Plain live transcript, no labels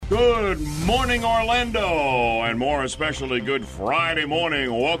Good morning, Orlando, and more especially good Friday morning.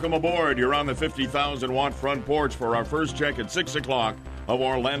 Welcome aboard. You're on the 50,000-watt front porch for our first check at 6 o'clock of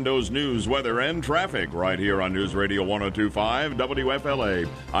Orlando's news, weather, and traffic right here on News Radio 102.5 WFLA.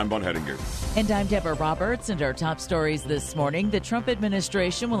 I'm Bud Hedinger. And I'm Deborah Roberts, and our top stories this morning. The Trump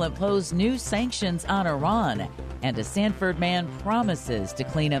administration will impose new sanctions on Iran, and a Sanford man promises to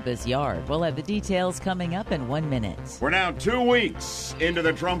clean up his yard. We'll have the details coming up in 1 minute. We're now 2 weeks into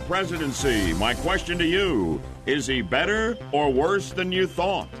the Trump presidency. My question to you, is he better or worse than you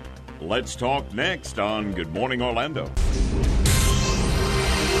thought? Let's talk next on Good Morning Orlando.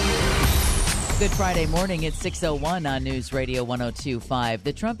 Good Friday morning at 6:01 on News Radio 102.5.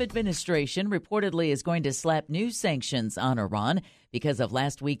 The Trump administration reportedly is going to slap new sanctions on Iran because of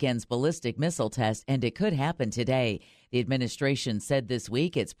last weekend's ballistic missile test, and it could happen today. The administration said this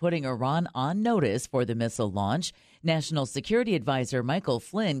week it's putting Iran on notice for the missile launch. National Security Advisor Michael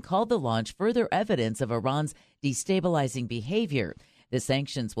Flynn called the launch further evidence of Iran's destabilizing behavior. The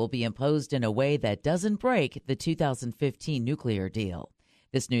sanctions will be imposed in a way that doesn't break the 2015 nuclear deal.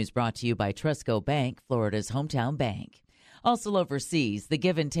 This news brought to you by Trusco Bank, Florida's hometown bank. Also overseas, the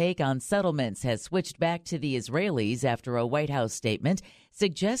give and take on settlements has switched back to the Israelis after a White House statement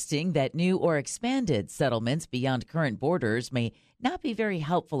suggesting that new or expanded settlements beyond current borders may not be very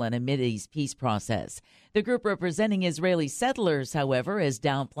helpful in a Mideast peace process. The group representing Israeli settlers, however, is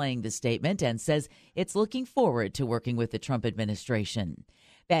downplaying the statement and says it's looking forward to working with the Trump administration.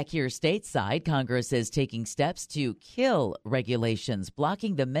 Back here stateside, Congress is taking steps to kill regulations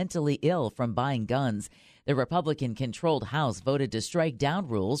blocking the mentally ill from buying guns. The Republican-controlled House voted to strike down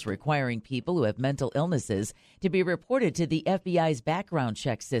rules requiring people who have mental illnesses to be reported to the FBI's background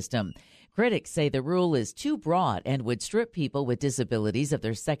check system. Critics say the rule is too broad and would strip people with disabilities of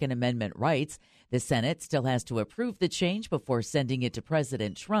their Second Amendment rights. The Senate still has to approve the change before sending it to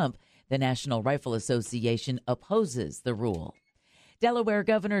President Trump. The National Rifle Association opposes the rule. Delaware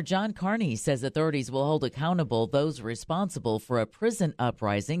Governor John Carney says authorities will hold accountable those responsible for a prison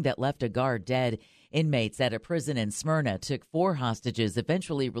uprising that left a guard dead. Inmates at a prison in Smyrna took 4 hostages,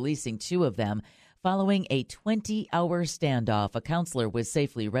 eventually releasing 2 of them. Following a 20-hour standoff, a counselor was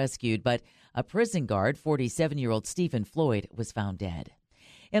safely rescued, but a prison guard, 47-year-old Stephen Floyd, was found dead.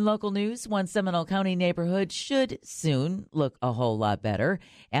 In local news, one Seminole County neighborhood should soon look a whole lot better.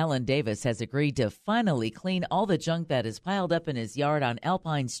 Alan Davis has agreed to finally clean all the junk that is piled up in his yard on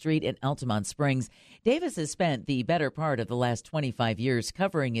Alpine Street in Altamont Springs. Davis has spent the better part of the last 25 years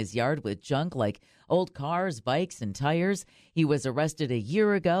covering his yard with junk like old cars, bikes, and tires. He was arrested a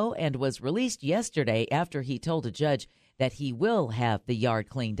year ago and was released yesterday after he told a judge that he will have the yard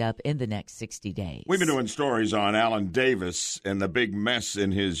cleaned up in the next 60 days. We've been doing stories on Alan Davis and the big mess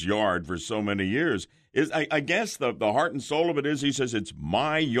in his yard for so many years. I guess the heart and soul of it is he says it's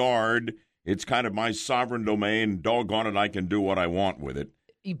my yard. It's kind of my sovereign domain. Doggone it, I can do what I want with it.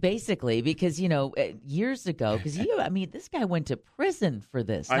 Basically, because, years ago, this guy went to prison for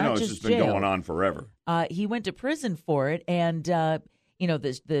this. I know, it's just been going on forever. He went to prison for it, and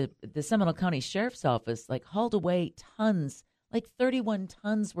the Seminole County Sheriff's Office hauled away tons, 31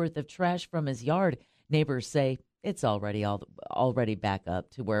 tons worth of trash from his yard. Neighbors say it's already back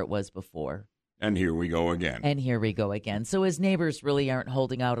up to where it was before. And here we go again. So his neighbors really aren't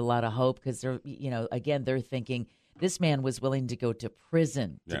holding out a lot of hope because they're thinking this man was willing to go to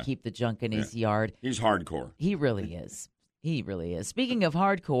prison to keep the junk in his yard. He's hardcore. He really is. He really is. Speaking of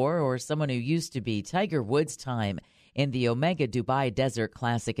hardcore, or someone who used to be, Tiger Woods' time in the Omega Dubai Desert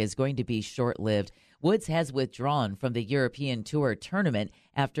Classic is going to be short-lived. Woods has withdrawn from the European Tour tournament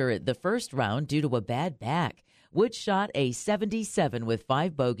after the first round due to a bad back. Woods shot a 77 with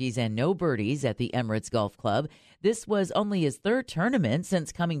 5 bogeys and no birdies at the Emirates Golf Club. This was only his 3rd tournament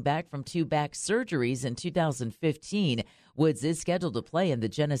since coming back from 2 back surgeries in 2015. Woods is scheduled to play in the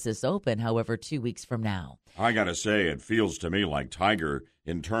Genesis Open, however, 2 weeks from now. I got to say, it feels to me like Tiger,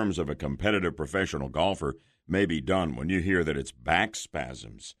 in terms of a competitive professional golfer, may be done when you hear that it's back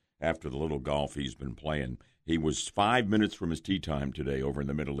spasms after the little golf he's been playing. He was 5 minutes from his tee time today over in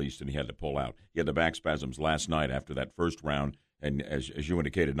the Middle East, and he had to pull out. He had the back spasms last night after that first round, and as you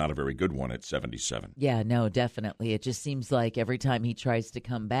indicated, not a very good one at 77. Yeah, no, definitely. It just seems like every time he tries to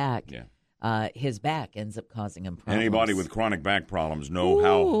come back, his back ends up causing him problems. Anybody with chronic back problems know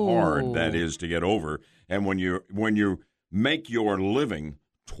how hard that is to get over. And when you make your living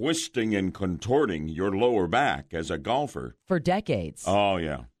twisting and contorting your lower back as a golfer for decades. Oh,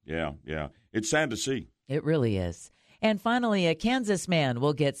 yeah. It's sad to see. It really is. And finally, a Kansas man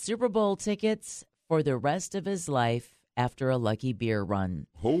will get Super Bowl tickets for the rest of his life after a lucky beer run.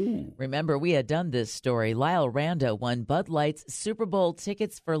 Oh. Remember, we had done this story. Lyle Randa won Bud Light's Super Bowl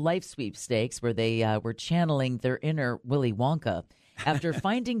tickets for life sweepstakes, where they were channeling their inner Willy Wonka. After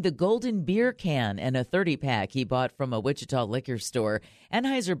finding the golden beer can and a 30-pack he bought from a Wichita liquor store,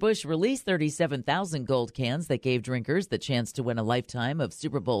 Anheuser-Busch released 37,000 gold cans that gave drinkers the chance to win a lifetime of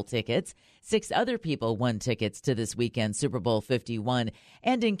Super Bowl tickets. 6 other people won tickets to this weekend's Super Bowl 51.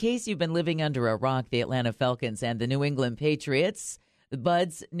 And in case you've been living under a rock, the Atlanta Falcons and the New England Patriots, the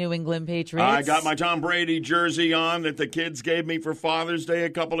Bud's New England Patriots. I got my Tom Brady jersey on that the kids gave me for Father's Day a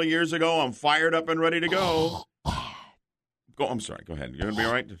couple of years ago. I'm fired up and ready to go. I'm sorry. Go ahead. You're going to be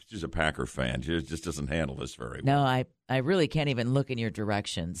all right? She's a Packer fan. She just doesn't handle this very well. No, I really can't even look in your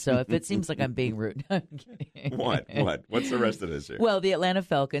direction. So if it seems like I'm being rude. I'm kidding. What? What's the rest of this here? Well, the Atlanta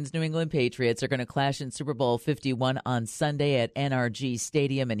Falcons, New England Patriots are going to clash in Super Bowl 51 on Sunday at NRG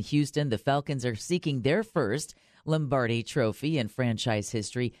Stadium in Houston. The Falcons are seeking their first Lombardi Trophy in franchise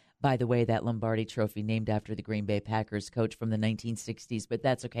history. By the way, that Lombardi Trophy named after the Green Bay Packers coach from the 1960s, but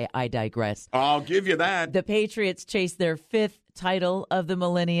that's okay. I digress. I'll give you that. The Patriots chase their 5th title of the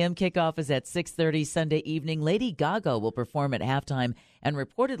millennium. Kickoff is at 6:30 Sunday evening. Lady Gaga will perform at halftime and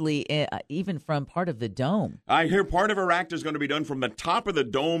reportedly even from part of the Dome. I hear part of her act is going to be done from the top of the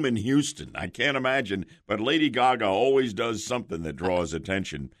Dome in Houston. I can't imagine, but Lady Gaga always does something that draws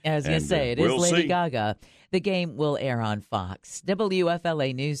attention. I was going to say, it is we'll Lady see. Gaga. The game will air on Fox.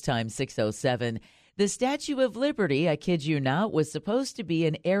 WFLA News Time 6:07. The Statue of Liberty, I kid you not, was supposed to be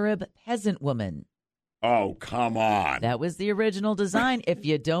an Arab peasant woman. Oh, come on. That was the original design. If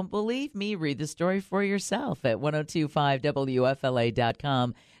you don't believe me, read the story for yourself at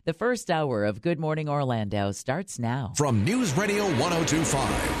 1025WFLA.com. The first hour of Good Morning Orlando starts now. From News Radio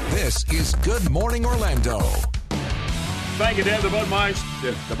 1025, this is Good Morning Orlando. Thank you, Deb, the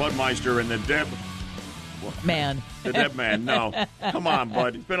Budmeister and the Deb. Man. The Deb man. No. Come on,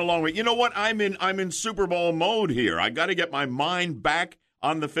 Bud. It's been a long week. You know what? I'm in Super Bowl mode here. I got to get my mind back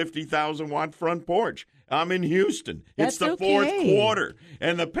on the 50,000-watt front porch. I'm in Houston. That's it's the okay. fourth quarter,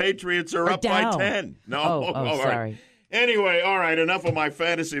 and the Patriots are up down. by 10. No, Oh, all right. sorry. Anyway, all right, enough of my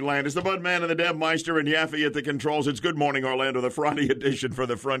fantasy land. It's the Budman and the Debmeister and Yaffee at the controls. It's Good Morning Orlando, the Friday edition for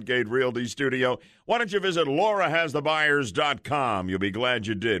the Front Gate Realty Studio. Why don't you visit LauraHasTheBuyers.com? You'll be glad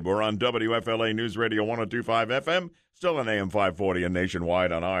you did. We're on WFLA News Radio 102.5 FM, still on AM 540 and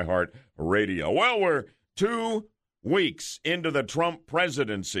nationwide on iHeart Radio. Well, we're 2 weeks into the Trump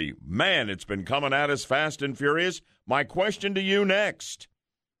presidency. Man, it's been coming at us fast and furious. My question to you next.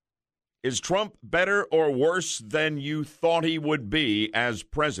 Is Trump better or worse than you thought he would be as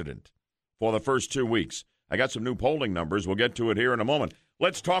president for the first 2 weeks? I got some new polling numbers. We'll get to it here in a moment.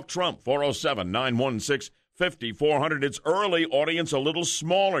 Let's talk Trump. 407-916-5400. It's early. Audience a little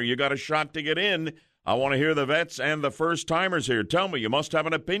smaller. You got a shot to get in. I want to hear the vets and the first-timers here. Tell me, you must have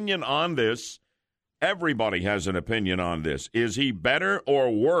an opinion on this. Everybody has an opinion on this. Is he better or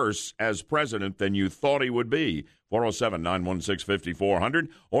worse as president than you thought he would be? 407-916-5400,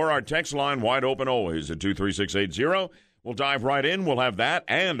 or our text line wide open always at 23680. We'll dive right in. We'll have that,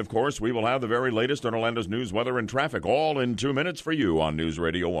 and, of course, we will have the very latest on Orlando's news, weather, and traffic, all in 2 minutes for you on News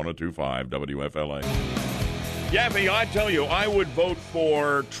Radio 102.5 WFLA. Yaffee, I tell you, I would vote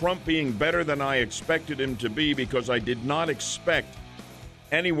for Trump being better than I expected him to be because I did not expect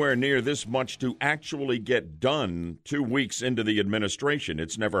anywhere near this much to actually get done 2 weeks into the administration.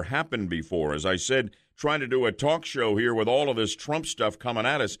 It's never happened before. As I said, trying to do a talk show here with all of this Trump stuff coming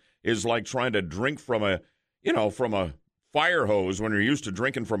at us is like trying to drink from a fire hose when you're used to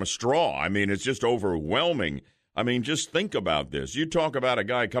drinking from a straw. I mean, it's just overwhelming. I mean, just think about this. You talk about a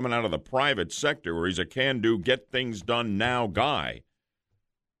guy coming out of the private sector where he's a can-do, get-things-done-now guy.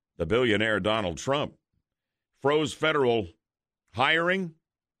 The billionaire Donald Trump froze federal hiring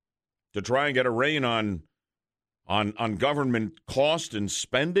to try and get a rein on government cost and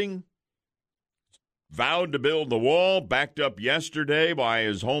spending. Vowed to build the wall, backed up yesterday by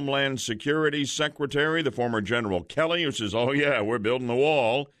his Homeland Security Secretary, the former General Kelly, who says, oh, yeah, we're building the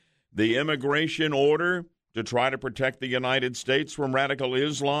wall. The immigration order to try to protect the United States from radical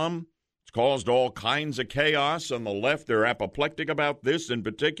Islam. It's caused all kinds of chaos on the left. They're apoplectic about this in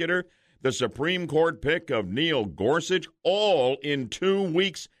particular. The Supreme Court pick of Neil Gorsuch, all in 2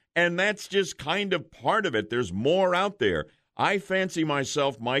 weeks. And that's just kind of part of it. There's more out there. I fancy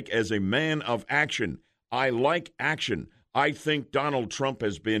myself, Mike, as a man of action. I like action. I think Donald Trump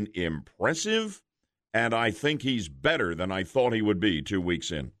has been impressive, and I think he's better than I thought he would be 2 weeks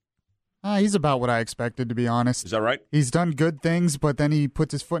in. He's about what I expected, to be honest. Is that right? He's done good things, but then he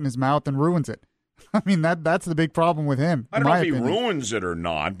puts his foot in his mouth and ruins it. I mean, that's the big problem with him. I don't know if he ruins it or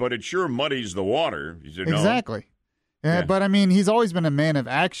not, but it sure muddies the water. You know? Exactly. Yeah, but I mean, he's always been a man of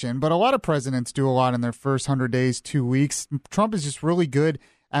action, but a lot of presidents do a lot in their first 100 days, 2 weeks. Trump is just really good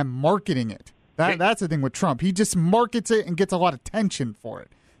at marketing it. That's the thing with Trump. He just markets it and gets a lot of attention for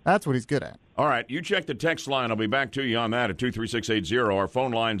it. That's what he's good at. All right, you check the text line. I'll be back to you on that at 23680. Our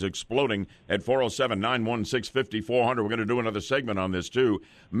phone line's exploding at 407-916-5400. We're going to do another segment on this, too.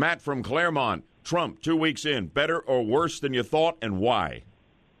 Matt from Claremont, Trump, 2 weeks in, better or worse than you thought, and why?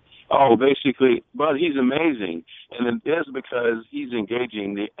 Oh, basically, but he's amazing, and it is because he's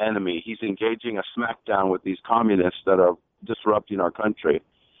engaging the enemy. He's engaging a smackdown with these communists that are disrupting our country.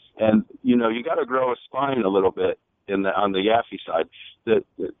 And, you know, you got to grow a spine a little bit on the Yaffee side.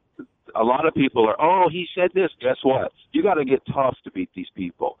 A lot of people are, oh, he said this. Guess what? You got to get tough to beat these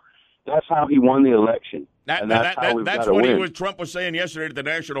people. That's how he won the election. That's what Trump was saying yesterday at the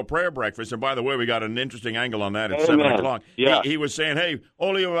National Prayer Breakfast. And by the way, we got an interesting angle on that at Amen. 7 o'clock. Yeah. He was saying, hey,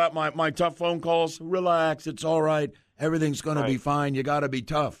 only about my tough phone calls. Relax. It's all right. Everything's going to be fine. You got to be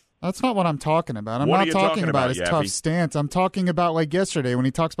tough. That's not what I'm talking about. I'm What not are you talking about his Yaffee? tough stance. I'm talking about like yesterday when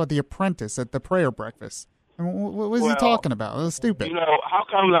he talks about The Apprentice at the prayer breakfast. I mean, what was he talking about? It was stupid. You know, how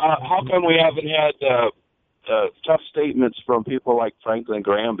come we haven't had tough statements from people like Franklin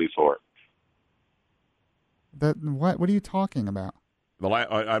Graham before? What are you talking about?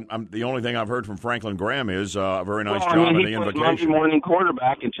 The only thing I've heard from Franklin Graham is a very nice job in the he invocation. Monday morning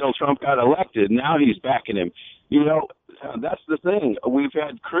quarterback until Trump got elected. Now he's backing him. You know, that's the thing. We've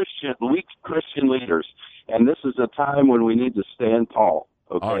had weak Christian leaders, and this is a time when we need to stand tall.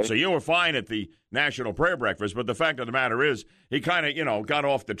 Okay. All right, so you were fine at the National Prayer Breakfast, but the fact of the matter is he kind of, got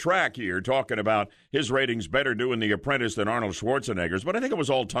off the track here talking about his ratings better doing The Apprentice than Arnold Schwarzenegger's, but I think it was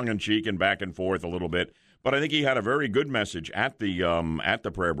all tongue-in-cheek and back and forth a little bit. But I think he had a very good message at the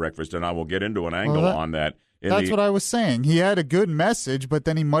prayer breakfast, and I will get into an angle on that. That's what I was saying. He had a good message, but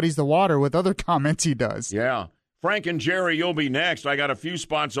then he muddies the water with other comments he does. Yeah. Frank and Jerry, you'll be next. I got a few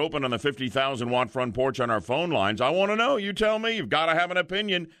spots open on the 50,000-watt front porch on our phone lines. I want to know. You tell me. You've got to have an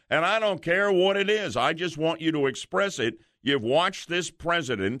opinion, and I don't care what it is. I just want you to express it. You've watched this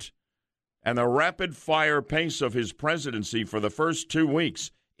president and the rapid-fire pace of his presidency for the first 2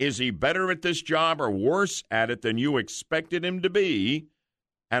 weeks. Is he better at this job or worse at it than you expected him to be,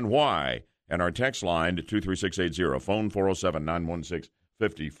 and why? And our text line to 23680, phone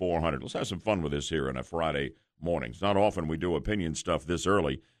 407-916-5400. Let's have some fun with this here on a Friday morning. It's not often we do opinion stuff this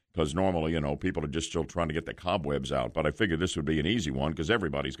early because normally, people are just still trying to get the cobwebs out. But I figured this would be an easy one because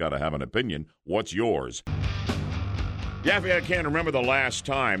everybody's got to have an opinion. What's yours? Yaffee, I can't remember the last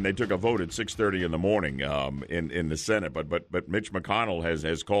time they took a vote at 6:30 in the morning in the Senate, but Mitch McConnell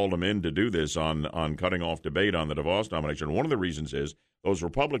has called him in to do this on cutting off debate on the DeVos nomination. One of the reasons is those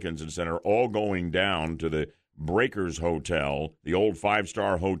Republicans in the Senate are all going down to the Breakers Hotel, the old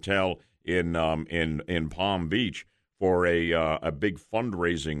 5-star hotel in Palm Beach, for a big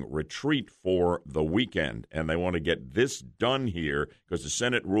fundraising retreat for the weekend, and they want to get this done here because the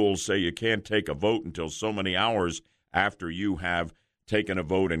Senate rules say you can't take a vote until so many hours after you have taken a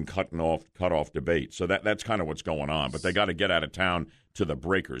vote and cut off debate. So that's kind of what's going on. But they got to get out of town to the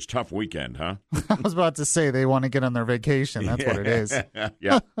Breakers. Tough weekend, huh? I was about to say they want to get on their vacation. That's what it is.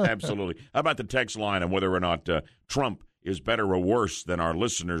 Yeah, absolutely. How about the text line on whether or not Trump is better or worse than our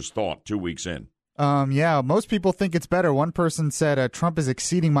listeners thought 2 weeks in? Yeah, most people think it's better. One person said Trump is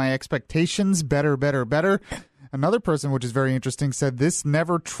exceeding my expectations. Better, better, better. Another person, which is very interesting, said this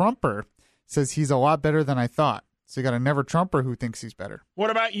never Trumper says he's a lot better than I thought. So you got a never Trumper who thinks he's better.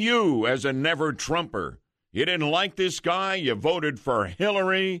 What about you as a never Trumper? You didn't like this guy. You voted for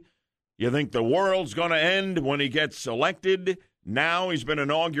Hillary. You think the world's going to end when he gets elected. Now he's been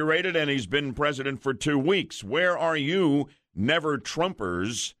inaugurated and he's been president for 2 weeks. Where are you, never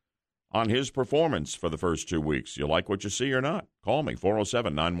Trumpers, on his performance for the first 2 weeks? You like what you see or not? Call me,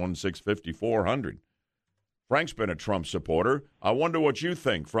 407-916-5400. Frank's been a Trump supporter. I wonder what you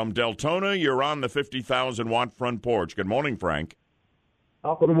think. From Deltona, you're on the 50,000-watt front porch. Good morning, Frank.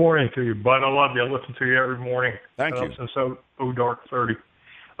 Good morning to you, bud. I love you. I listen to you every morning. Thank you. Since dark 30.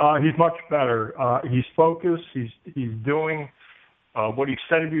 He's much better. He's focused. He's doing what he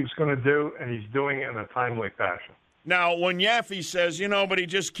said he was going to do, and he's doing it in a timely fashion. Now, when Yaffee says, but he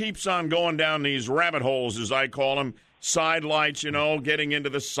just keeps on going down these rabbit holes, as I call them, sidelights, getting into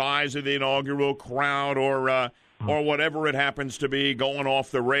the size of the inaugural crowd or whatever it happens to be, going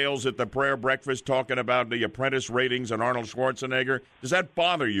off the rails at the prayer breakfast, talking about the Apprentice ratings and Arnold Schwarzenegger. Does that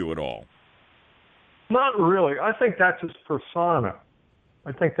bother you at all? Not really. I think that's his persona.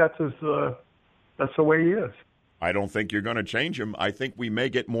 I think that's the way he is. I don't think you're going to change him. I think we may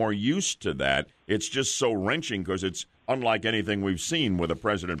get more used to that. It's just so wrenching because it's unlike anything we've seen with a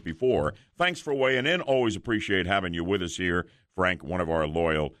president before. Thanks for weighing in. Always appreciate having you with us here, Frank, one of our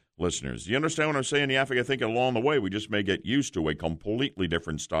loyal listeners. You understand what I'm saying, Yaffee? I think along the way we just may get used to a completely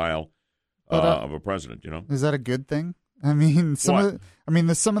different style of a president, you know? Is that a good thing? I mean, some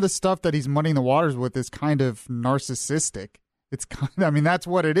of the stuff that he's muddying the waters with is kind of narcissistic. It's kind of, I mean, that's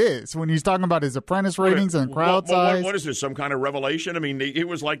what it is. When he's talking about his Apprentice ratings and crowd size. What is this, some kind of revelation? I mean, he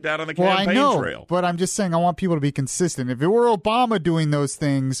was like that on the campaign trail. But I'm just saying I want people to be consistent. If it were Obama doing those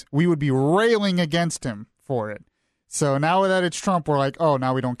things, we would be railing against him for it. So now that it's Trump, we're like, oh,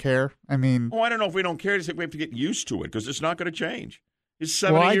 now we don't care. I mean. I don't know if we don't care. I just think we have to get used to it because it's not going to change. He's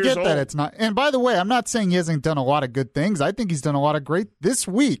 70 years old. Well, I get that it's not. And by the way, I'm not saying he hasn't done a lot of good things. I think he's done a lot of great. This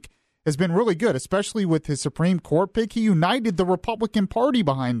week has been really good, especially with his Supreme Court pick. He united the Republican Party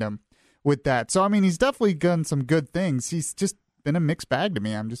behind him with that. So, I mean, he's definitely done some good things. He's just been a mixed bag to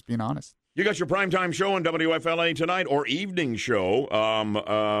me. I'm just being honest. You got your primetime show on WFLA tonight or evening show.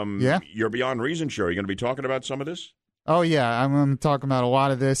 Your Beyond Reason show. Are you going to be talking about some of this? Oh, yeah. I'm talking about a lot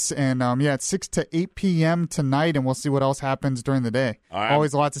of this. And, it's 6 to 8 p.m. tonight, and we'll see what else happens during the day.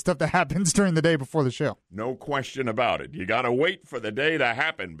 Always lots of stuff that happens during the day before the show. No question about it. You got to wait for the day to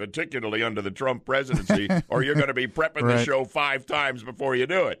happen, particularly under the Trump presidency, or you're going to be prepping the show 5 times before you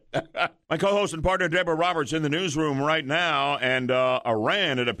do it. My co-host and partner, Deborah Roberts, in the newsroom right now. And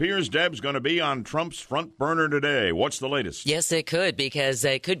Iran, it appears Deb's going to be on Trump's front burner today. What's the latest? Yes, it could, because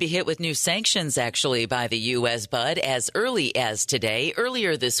it could be hit with new sanctions, actually, by the U.S., Bud, as early as today.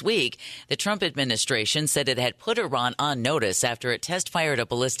 Earlier this week, the Trump administration said it had put Iran on notice after it test-fired a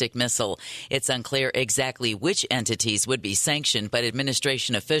ballistic missile. It's unclear exactly which entities would be sanctioned, but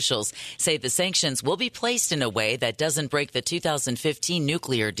administration officials say the sanctions will be placed in a way that doesn't break the 2015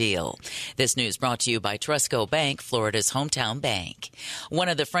 nuclear deal. This news brought to you by Trusco Bank, Florida's hometown bank. One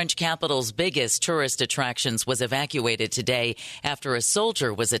of the French capital's biggest tourist attractions was evacuated today after a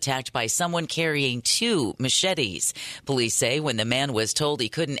soldier was attacked by someone carrying 2 machetes. Police say when the man was told he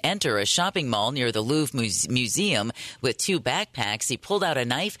couldn't enter a shopping mall near the Louvre Museum with 2 backpacks, he pulled out a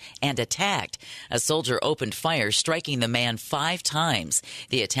knife and attacked. A soldier opened fire, striking the man 5 times.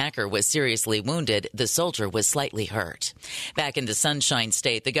 The attacker was seriously wounded. The soldier was slightly hurt. Back in the Sunshine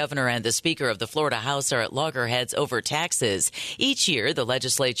State, the governor and the Speaker of the Florida House are at loggerheads over taxes. Each year, the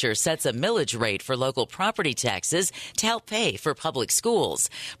legislature sets a millage rate for local property taxes to help pay for public schools.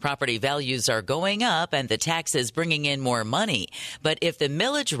 Property values are going up and the tax is bringing in more money. But if the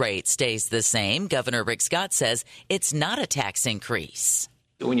millage rate stays the same, Governor Rick Scott says it's not a tax increase.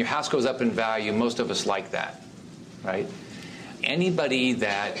 When your house goes up in value, most of us like that, right? Anybody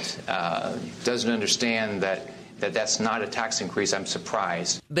that doesn't understand that's not a tax increase, I'm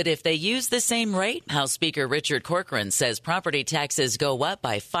surprised. But if they use the same rate, House Speaker Richard Corcoran says property taxes go up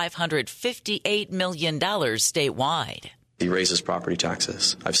by $558 million statewide. He raises property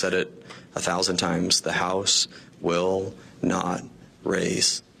taxes. I've said it 1,000 times. The House will not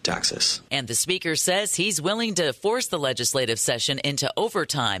raise taxes. And the Speaker says he's willing to force the legislative session into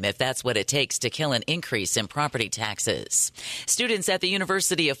overtime if that's what it takes to kill an increase in property taxes. Students at the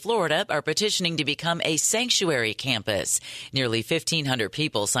University of Florida are petitioning to become a sanctuary campus. Nearly 1,500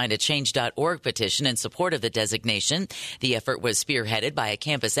 people signed a Change.org petition in support of the designation. The effort was spearheaded by a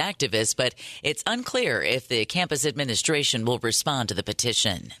campus activist, but it's unclear if the campus administration will respond to the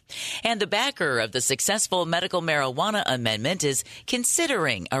petition. And the backer of the successful medical marijuana amendment is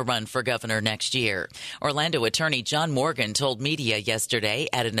considering a run for governor next year. Orlando attorney John Morgan told media yesterday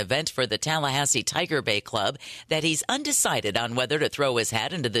at an event for the Tallahassee Tiger Bay Club that he's undecided on whether to throw his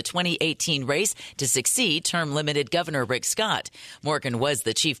hat into the 2018 race to succeed term-limited Governor Rick Scott. Morgan was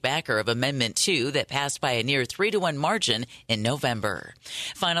the chief backer of Amendment 2 that passed by a near 3-1 margin in November.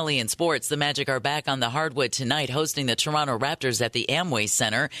 Finally, in sports, the Magic are back on the hardwood tonight hosting the Toronto Raptors at the Amway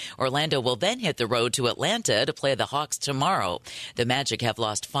Center. Orlando will then hit the road to Atlanta to play the Hawks tomorrow. The Magic have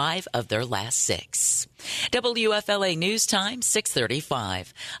lost 5 of their last 6. WFLA News Time,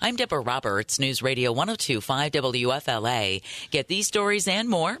 6:35. I'm Deborah Roberts, News Radio 102.5 WFLA. Get these stories and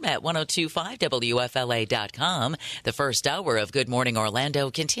more at 1025WFLA.com. The first hour of Good Morning Orlando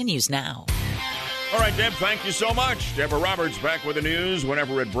continues now. All right, Deb, thank you so much. Deborah Roberts back with the news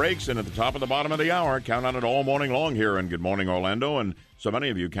whenever it breaks and at the top and the bottom of the hour. Count on it all morning long here in Good Morning Orlando. And So many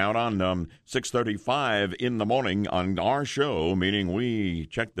of you count on 6:35 in the morning on our show, meaning we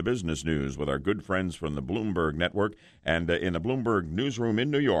check the business news with our good friends from the Bloomberg Network. And in the Bloomberg newsroom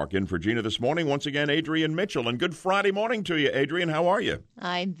in New York, in Virginia this morning, once again, Adrienne Mitchell. And good Friday morning to you, Adrienne. How are you?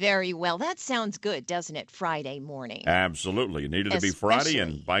 I'm very well. That sounds good, doesn't it, Friday morning? Absolutely. It needed to be Friday,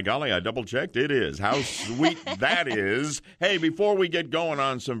 and by golly, I double-checked. It is. How sweet that is. Hey, before we get going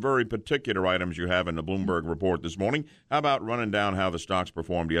on some very particular items you have in the Bloomberg report this morning, how about running down how the stocks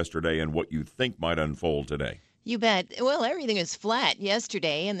performed yesterday and what you think might unfold today? You bet. Well, everything was flat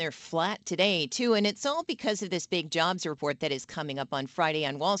yesterday, and they're flat today, too. And it's all because of this big jobs report that is coming up on Friday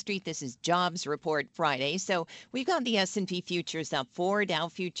on Wall Street. This is Jobs Report Friday. So we've got the S&P futures up 4, Dow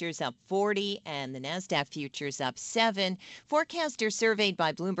futures up 40, and the NASDAQ futures up 7. Forecasters surveyed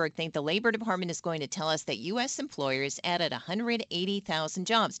by Bloomberg think the Labor Department is going to tell us that U.S. employers added 180,000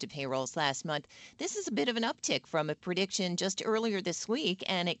 jobs to payrolls last month. This is a bit of an uptick from a prediction just earlier this week,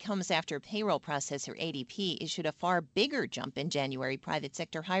 and it comes after payroll processor ADP issued a far bigger jump in January private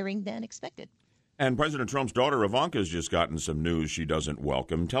sector hiring than expected. And President Trump's daughter Ivanka's just gotten some news she doesn't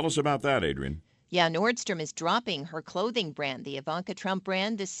welcome. Tell us about that, Adrienne. Yeah, Nordstrom is dropping her clothing brand, the Ivanka Trump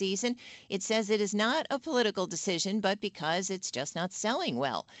brand, this season. It says it is not a political decision, but because it's just not selling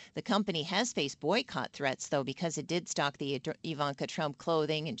well. The company has faced boycott threats, though, because it did stock the Ivanka Trump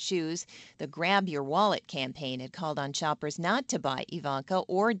clothing and shoes. The Grab Your Wallet campaign had called on shoppers not to buy Ivanka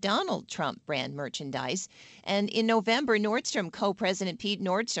or Donald Trump brand merchandise. And in November, Nordstrom co-president Pete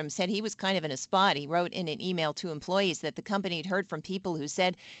Nordstrom said he was kind of in a spot. He wrote in an email to employees that the company had heard from people who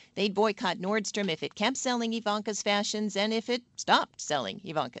said they'd boycott Nordstrom if it kept selling Ivanka's fashions and if it stopped selling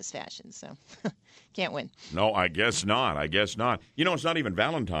Ivanka's fashions. So can't win. No, I guess not. You know, it's not even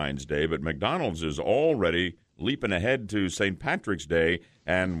Valentine's Day, but McDonald's is already leaping ahead to St. Patrick's Day,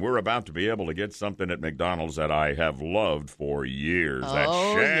 and we're about to be able to get something at McDonald's that I have loved for years. That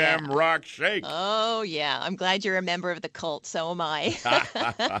Shamrock Shake. Oh, yeah. I'm glad you're a member of the cult. So am I.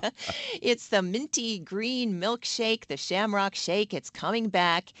 It's the minty green milkshake, the Shamrock Shake. It's coming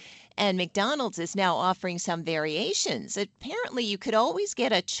back. And McDonald's is now offering some variations. Apparently, you could always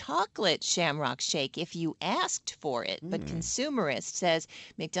get a chocolate Shamrock Shake if you asked for it. But Consumerist says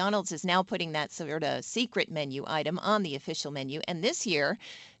McDonald's is now putting that sort of secret menu item on the official menu. And this year,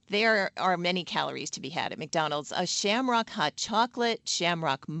 there are many calories to be had at McDonald's. A Shamrock Hot Chocolate,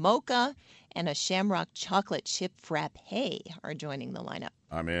 Shamrock Mocha, and a Shamrock Chocolate Chip Frappe are joining the lineup.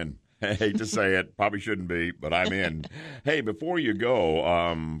 I'm in. I hate to say it, probably shouldn't be, but I'm in. Hey, before you go,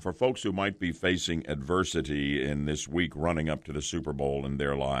 for folks who might be facing adversity in this week running up to the Super Bowl in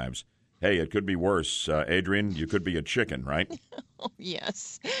their lives, hey, it could be worse. Adrienne, you could be a chicken, right? Oh,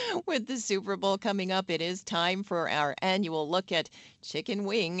 yes. With the Super Bowl coming up, it is time for our annual look at chicken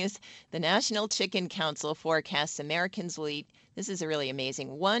wings. The National Chicken Council forecasts Americans will eat, this is really amazing,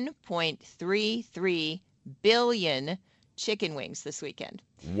 1.33 billion chicken wings this weekend.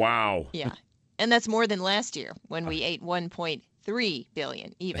 Wow. Yeah. And that's more than last year when we ate 1.3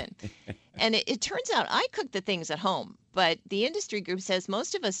 billion even. And it turns out I cook the things at home, but the industry group says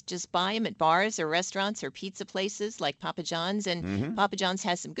most of us just buy them at bars or restaurants or pizza places like Papa John's. And Papa John's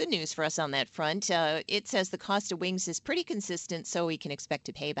has some good news for us on that front. It says the cost of wings is pretty consistent, so we can expect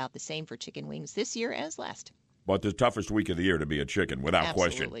to pay about the same for chicken wings this year as last. But the toughest week of the year to be a chicken, without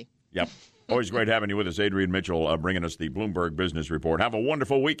Absolutely. question. Yep. Always great having you with us, Adrienne Mitchell, bringing us the Bloomberg Business Report. Have a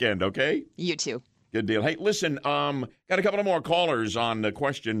wonderful weekend, okay? You too. Good deal. Hey, listen, got a couple of more callers on the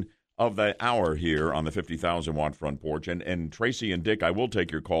question of the hour here on the 50,000-watt front porch. And Tracy and Dick, I will take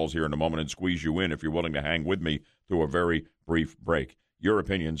your calls here in a moment and squeeze you in if you're willing to hang with me through a very brief break. Your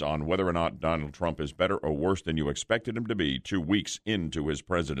opinions on whether or not Donald Trump is better or worse than you expected him to be 2 weeks into his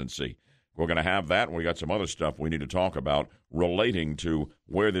presidency. We're going to have that, and we got some other stuff we need to talk about relating to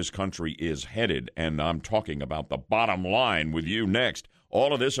where this country is headed, and I'm talking about the bottom line with you next.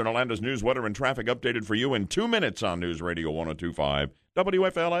 All of this and Orlando's news, weather, and traffic updated for you in 2 minutes on News Radio 102.5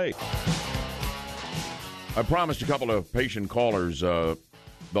 WFLA. I promised a couple of patient callers the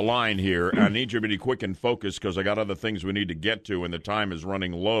line here. I need you to be quick and focused because I got other things we need to get to, and the time is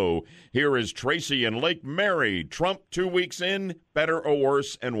running low. Here is Tracy in Lake Mary. Trump 2 weeks in, better or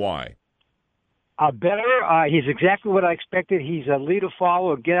worse, and why? Better. He's exactly what I expected. He's a leader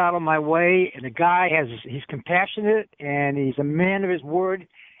follower, get out of my way. And the guy he's compassionate and he's a man of his word,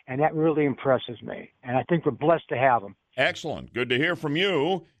 and that really impresses me. And I think we're blessed to have him. Excellent. Good to hear from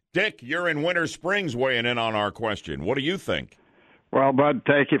you. Dick, you're in Winter Springs weighing in on our question. What do you think? Well, Bud,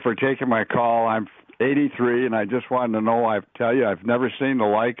 thank you for taking my call. I'm 83, and I just wanted to know, I've never seen the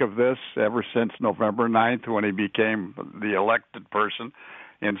like of this ever since November 9th when he became the elected person.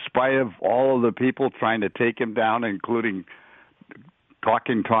 In spite of all of the people trying to take him down, including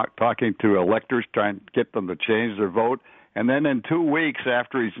talking to electors, trying to get them to change their vote. And then in 2 weeks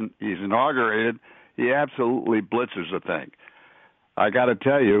after he's inaugurated, he absolutely blitzes the thing. I got to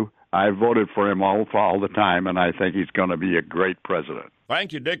tell you, I voted for him all the time, and I think he's going to be a great president.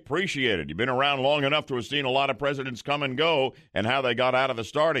 Thank you, Dick. Appreciate it. You've been around long enough to have seen a lot of presidents come and go and how they got out of the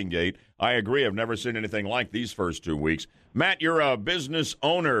starting gate. I agree. I've never seen anything like these first 2 weeks. Matt, you're a business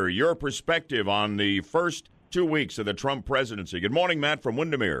owner. Your perspective on the first 2 weeks of the Trump presidency. Good morning, Matt from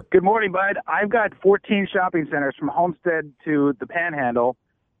Windermere. Good morning, Bud. I've got 14 shopping centers from Homestead to the Panhandle,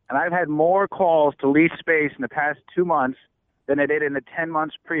 and I've had more calls to lease space in the past 2 months than I did in the 10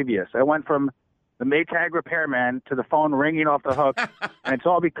 months previous. I went from the Maytag repairman to the phone ringing off the hook, and it's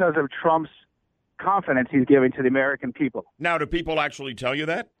all because of Trump's confidence he's giving to the American people. Now, do people actually tell you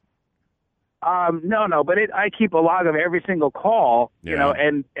that? No, but I keep a log of every single call, you know,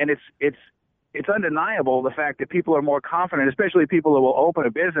 and it's undeniable the fact that people are more confident, especially people who will open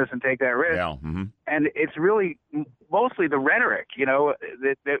a business and take that risk. Yeah. Mm-hmm. And it's really mostly the rhetoric, you know,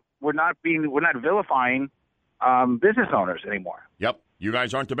 that we're not vilifying business owners anymore. Yep. You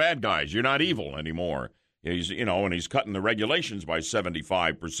guys aren't the bad guys. You're not evil anymore. And he's cutting the regulations by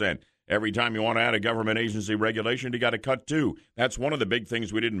 75%. Every time you want to add a government agency regulation, you got to cut two. That's one of the big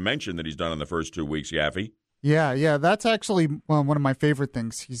things we didn't mention that he's done in the first 2 weeks, Yaffee. Yeah, that's actually one of my favorite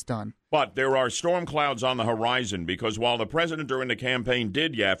things he's done. But there are storm clouds on the horizon because while the president during the campaign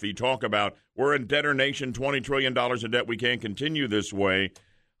did, Yaffee, talk about we're a debtor nation, $20 trillion in debt, we can't continue this way,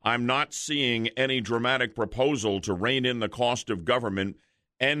 I'm not seeing any dramatic proposal to rein in the cost of government,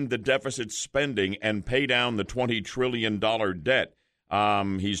 end the deficit spending, and pay down the $20 trillion debt.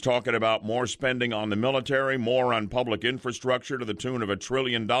 He's talking about more spending on the military, more on public infrastructure to the tune of $1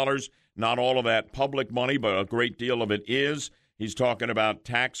 trillion. Not all of that public money, but a great deal of it is. He's talking about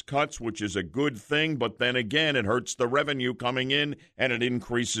tax cuts, which is a good thing, but then again, it hurts the revenue coming in and it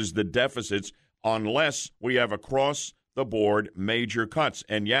increases the deficits unless we have across-the-board major cuts.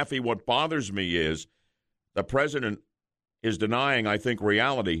 And, Yaffee, what bothers me is the president is denying, I think,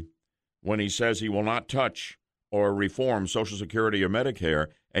 reality when he says he will not touch or reform Social Security or Medicare,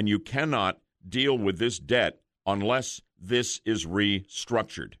 and you cannot deal with this debt unless this is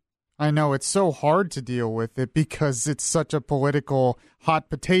restructured. I know, it's so hard to deal with it because it's such a political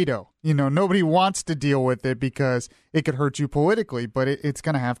hot potato. You know, nobody wants to deal with it because it could hurt you politically, but it's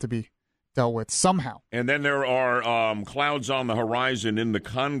going to have to be dealt with somehow. And then there are clouds on the horizon in the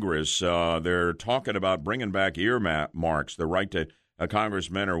Congress. They're talking about bringing back earmarks, the right to a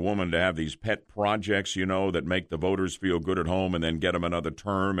congressman or woman to have these pet projects, you know, that make the voters feel good at home and then get them another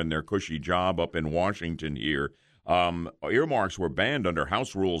term in their cushy job up in Washington here. Earmarks were banned under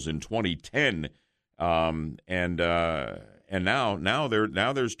House rules in 2010, and now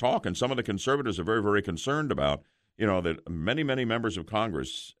there's talk, and some of the conservatives are very, very concerned about, you know, that many members of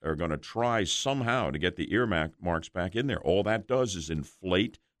Congress are going to try somehow to get the earmarks back in there. All that does is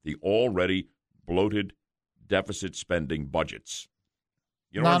inflate the already bloated deficit spending budgets.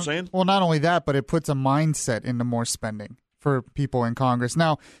 You know what I'm saying? Well, not only that, but it puts a mindset into more spending for people in Congress.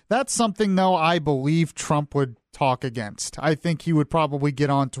 Now, that's something, though, I believe Trump would talk against. I think he would probably get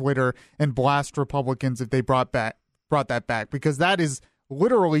on Twitter and blast Republicans if they brought that back, because that is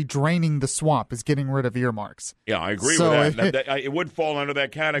literally draining the swamp, is getting rid of earmarks. Yeah, I agree with that. It would fall under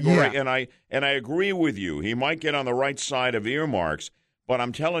that category, yeah. And I agree with you. He might get on the right side of earmarks, but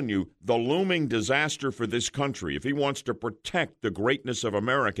I'm telling you, the looming disaster for this country, if he wants to protect the greatness of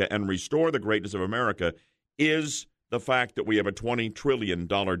America and restore the greatness of America, is the fact that we have a $20 trillion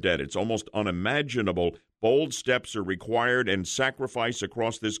debt. It's almost unimaginable. Bold steps are required, and sacrifice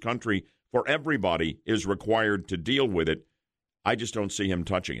across this country for everybody is required to deal with it. I just don't see him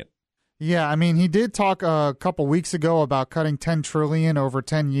touching it. Yeah, I mean, he did talk a couple weeks ago about cutting $10 trillion over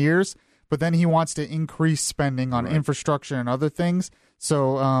 10 years, but then he wants to increase spending on infrastructure and other things.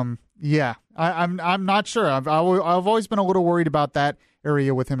 So, yeah, I'm not sure. I've always been a little worried about that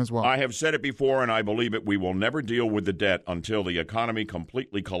area with him as well. I have said it before, and I believe it. We will never deal with the debt until the economy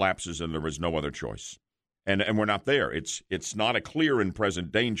completely collapses and there is no other choice. And we're not there. It's not a clear and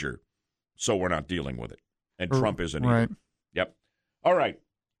present danger, so we're not dealing with it. And Trump isn't either. Right. Yep. All right.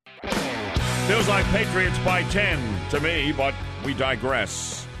 Feels like Patriots by 10 to me, but we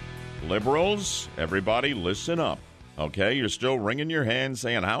digress. Liberals, everybody listen up. Okay, you're still wringing your hands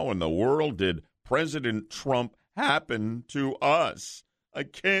saying, how in the world did President Trump happen to us? I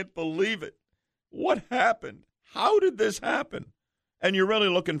can't believe it. What happened? How did this happen? And you're really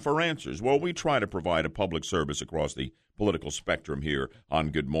looking for answers. Well, we try to provide a public service across the political spectrum here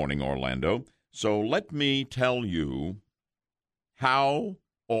on Good Morning Orlando. So let me tell you how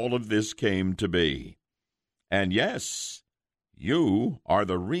all of this came to be. And yes, You are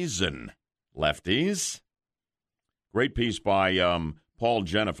the reason, lefties. Great piece by Paul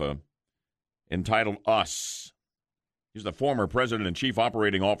Jennifer entitled Us. He's the former president and chief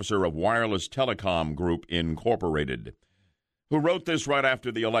operating officer of Wireless Telecom Group, Incorporated, who wrote this right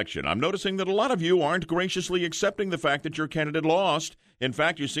after the election. I'm noticing that a lot of you aren't graciously accepting the fact that your candidate lost. In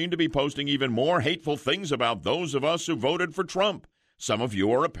fact, you seem to be posting even more hateful things about those of us who voted for Trump. Some of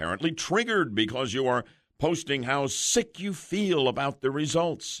you are apparently triggered because you are posting how sick you feel about the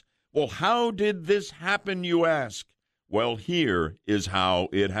results. Well, how did this happen, you ask? Well, here is how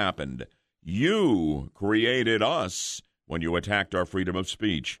it happened. You created us when you attacked our freedom of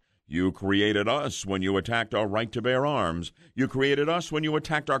speech. You created us when you attacked our right to bear arms. You created us when you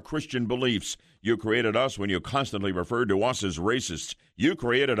attacked our Christian beliefs. You created us when you constantly referred to us as racists. You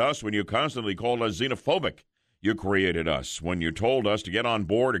created us when you constantly called us xenophobic. You created us when you told us to get on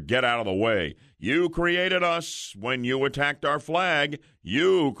board or get out of the way. You created us when you attacked our flag.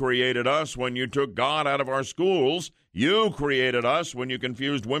 You created us when you took God out of our schools. You created us when you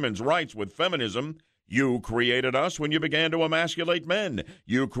confused women's rights with feminism. You created us when you began to emasculate men.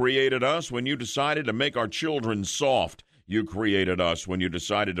 You created us when you decided to make our children soft. You created us when you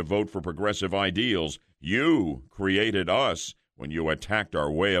decided to vote for progressive ideals. You created us when you attacked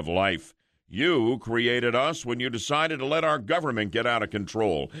our way of life. You created us when you decided to let our government get out of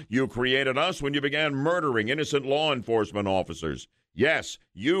control. You created us when you began murdering innocent law enforcement officers. Yes,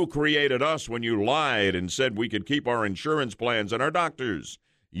 you created us when you lied and said we could keep our insurance plans and our doctors.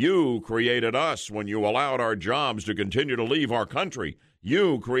 You created us when you allowed our jobs to continue to leave our country.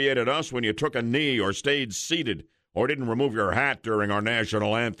 You created us when you took a knee or stayed seated or didn't remove your hat during our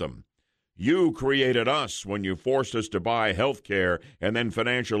national anthem. You created us when you forced us to buy health care and then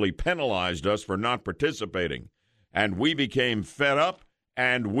financially penalized us for not participating. And we became fed up,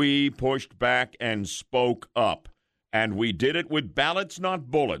 and we pushed back and spoke up. And we did it with ballots,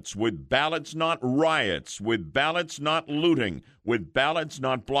 not bullets, with ballots, not riots, with ballots, not looting, with ballots,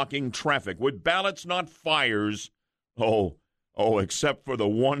 not blocking traffic, with ballots, not fires. Oh, except for the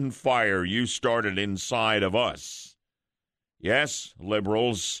one fire you started inside of us. Yes,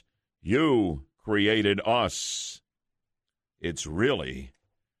 liberals, you created us. It's really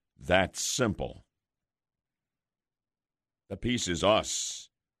that simple. The piece is Us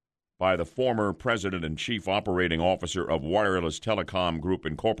by the former president and chief operating officer of Wireless Telecom Group,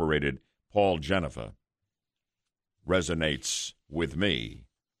 Incorporated, Paul Jennifer. Resonates with me,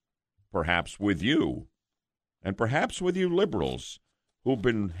 perhaps with you, and perhaps with you liberals who've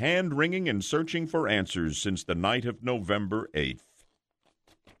been hand-wringing and searching for answers since the night of November 8th.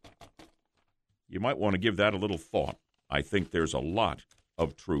 You might want to give that a little thought. I think there's a lot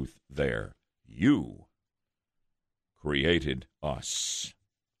of truth there. You created us.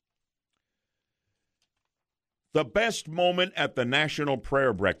 The best moment at the National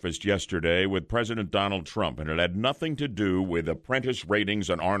Prayer Breakfast yesterday with President Donald Trump, and it had nothing to do with apprentice ratings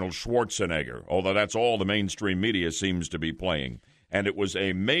and Arnold Schwarzenegger, although that's all the mainstream media seems to be playing. And it was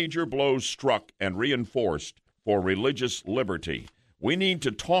a major blow struck and reinforced for religious liberty. We need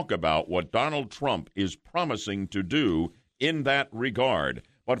to talk about what Donald Trump is promising to do in that regard.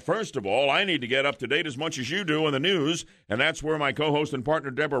 But first of all, I need to get up to date as much as you do in the news, and that's where my co-host and partner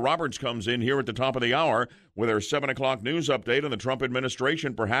Deborah Roberts comes in here at the top of the hour with her 7 o'clock news update on the Trump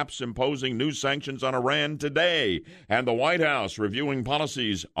administration perhaps imposing new sanctions on Iran today, and the White House reviewing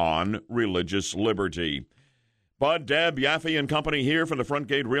policies on religious liberty. Bud, Deb, Yaffee, and company here from the Front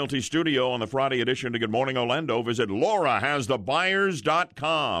Gate Realty Studio on the Friday edition to Good Morning Orlando. Visit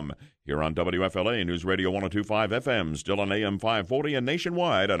LauraHasTheBuyers.com. Here on WFLA News Radio 102.5 FM, still on AM 540 and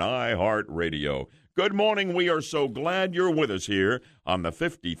nationwide on iHeartRadio. Good morning. We are so glad you're with us here on the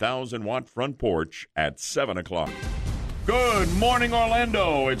 50,000-watt front porch at 7 o'clock. Good morning,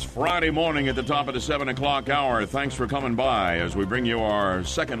 Orlando. It's Friday morning at the top of the 7 o'clock hour. Thanks for coming by as we bring you our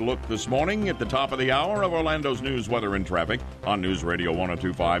second look this morning at the top of the hour of Orlando's news, weather, and traffic on News Radio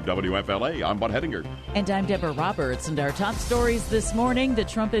 102.5 WFLA. I'm Bud Hettinger. And I'm Deborah Roberts. And our top stories this morning, the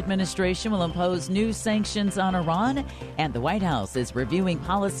Trump administration will impose new sanctions on Iran, and the White House is reviewing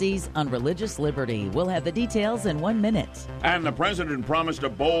policies on religious liberty. We'll have the details in 1 minute. And the president promised a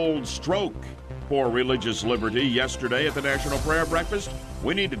bold stroke for religious liberty yesterday at the National Prayer Breakfast.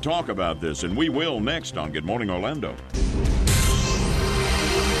 We need to talk about this, and we will next on Good Morning Orlando.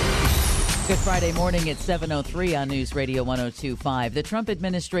 Good Friday morning at 7:03 on News Radio 102.5. The Trump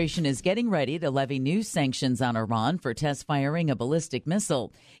administration is getting ready to levy new sanctions on Iran for test firing a ballistic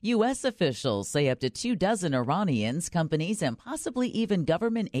missile. U.S. officials say up to 24 Iranians, companies, and possibly even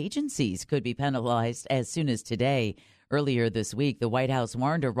government agencies could be penalized as soon as today. Earlier this week, the White House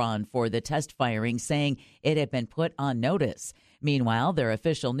warned Iran for the test firing, saying it had been put on notice. Meanwhile, their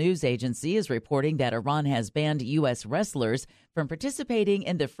official news agency is reporting that Iran has banned U.S. wrestlers from participating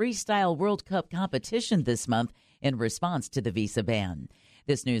in the Freestyle World Cup competition this month in response to the visa ban.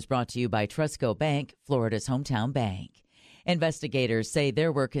 This news brought to you by Trustco Bank, Florida's hometown bank. Investigators say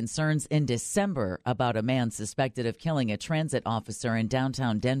there were concerns in December about a man suspected of killing a transit officer in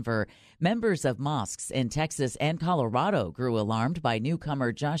downtown Denver. Members of mosques in Texas and Colorado grew alarmed by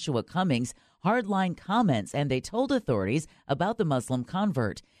newcomer Joshua Cummings' hardline comments, and they told authorities about the Muslim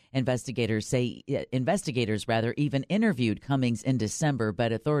convert. Investigators even interviewed Cummings in December,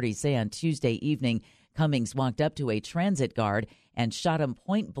 but authorities say on Tuesday evening Cummings walked up to a transit guard and shot him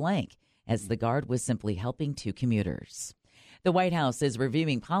point blank as the guard was simply helping two commuters. The White House is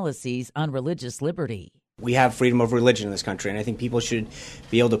reviewing policies on religious liberty. We have freedom of religion in this country, and I think people should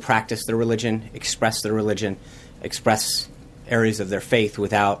be able to practice their religion, express areas of their faith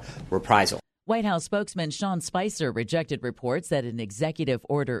without reprisal. White House spokesman Sean Spicer rejected reports that an executive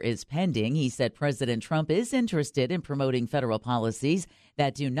order is pending. He said President Trump is interested in promoting federal policies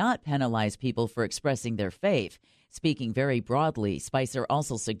that do not penalize people for expressing their faith. Speaking very broadly, Spicer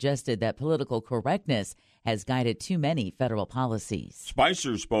also suggested that political correctness has guided too many federal policies.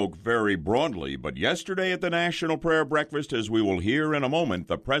 Spicer spoke very broadly, but yesterday at the National Prayer Breakfast, as we will hear in a moment,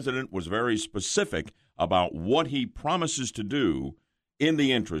 the president was very specific about what he promises to do in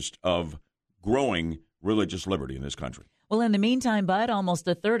the interest of growing religious liberty in this country. Well, in the meantime, Bud, almost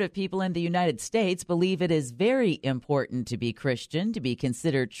a third of people in the United States believe it is very important to be Christian, to be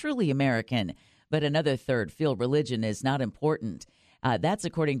considered truly American. But another third feel religion is not important. That's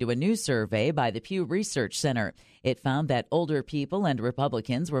according to a new survey by the Pew Research Center. It found that older people and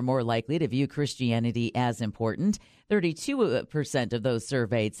Republicans were more likely to view Christianity as important. 32% of those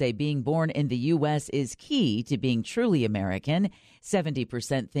surveyed say being born in the U.S. is key to being truly American.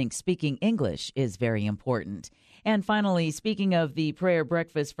 70% think speaking English is very important. And finally, speaking of the prayer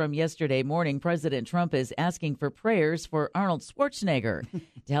breakfast from yesterday morning, President Trump is asking for prayers for Arnold Schwarzenegger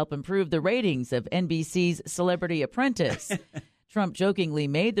to help improve the ratings of NBC's Celebrity Apprentice. Trump jokingly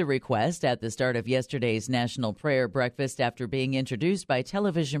made the request at the start of yesterday's National Prayer Breakfast after being introduced by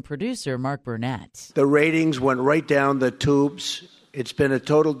television producer Mark Burnett. The ratings went right down the tubes. It's been a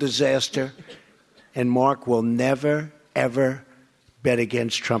total disaster. And Mark will never, ever bet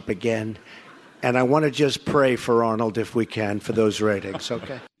against Trump again. And I want to just pray for Arnold, if we can, for those ratings,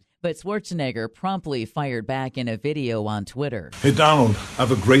 okay? But Schwarzenegger promptly fired back in a video on Twitter. Hey, Donald, I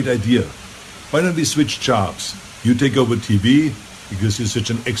have a great idea. Why don't we switch jobs? You take over TV because you're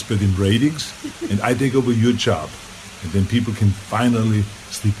such an expert in ratings, and I take over your job. And then people can finally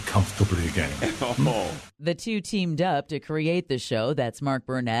sleep comfortably again. The two teamed up to create the show. That's Mark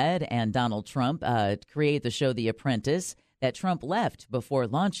Burnett and Donald Trump create the show The Apprentice that Trump left before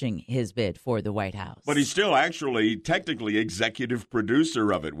launching his bid for the White House. But he's still actually technically executive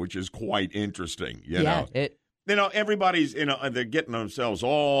producer of it, which is quite interesting. You know, everybody's, they're getting themselves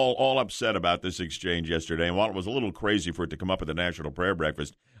all upset about this exchange yesterday. And while it was a little crazy for it to come up at the National Prayer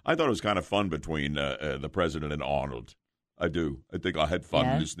Breakfast, I thought it was kind of fun between the president and Arnold. I do. I think I had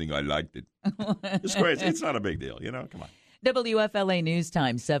fun listening. I liked it. It's crazy. It's not a big deal, Come on. WFLA News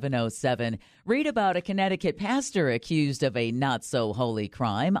Time 7:07. Read about a Connecticut pastor accused of a not-so-holy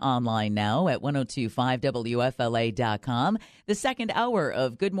crime online now at 1025WFLA.com. The second hour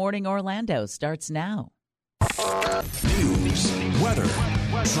of Good Morning Orlando starts now. News, weather,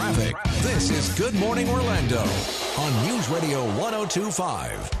 traffic. This is Good Morning Orlando on News Radio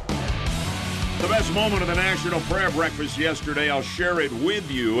 1025. The best moment of the National Prayer Breakfast yesterday, I'll share it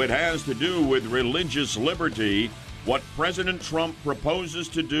with you. It has to do with religious liberty. What President Trump proposes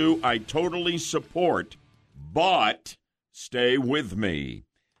to do, I totally support, but stay with me.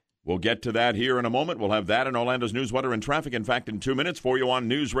 We'll get to that here in a moment. We'll have that in Orlando's news, weather, and traffic, in fact, in 2 minutes for you on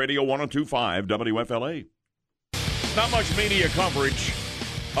News Radio 1025 WFLA. Not much media coverage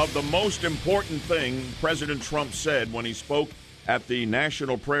of the most important thing President Trump said when he spoke at the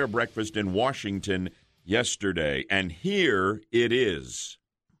National Prayer Breakfast in Washington yesterday. And here it is.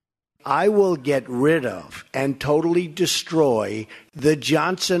 I will get rid of and totally destroy the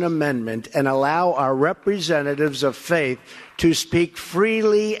Johnson Amendment and allow our representatives of faith to speak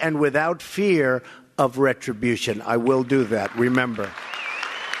freely and without fear of retribution. I will do that, remember.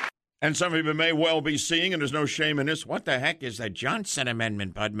 And some of you may well be seeing, and there's no shame in this, what the heck is the Johnson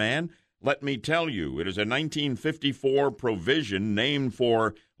Amendment, Budman? Let me tell you, it is a 1954 provision named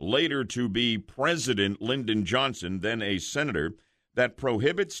for later-to-be President Lyndon Johnson, then a senator, that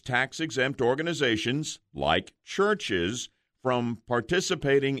prohibits tax-exempt organizations like churches from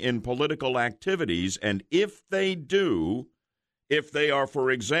participating in political activities. And if they do, if they are, for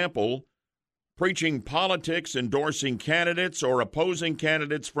example, preaching politics, endorsing candidates, or opposing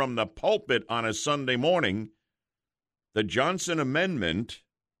candidates from the pulpit on a Sunday morning, the Johnson Amendment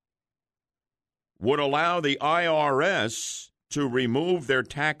would allow the IRS to remove their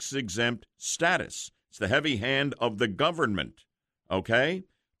tax-exempt status. It's the heavy hand of the government, okay?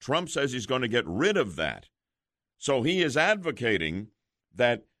 Trump says he's going to get rid of that. So he is advocating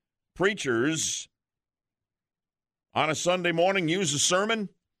that preachers on a Sunday morning use a sermon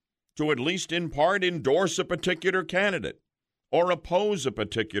to at least in part endorse a particular candidate or oppose a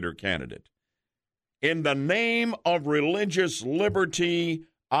particular candidate. In the name of religious liberty,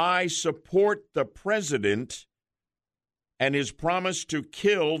 I support the president and his promise to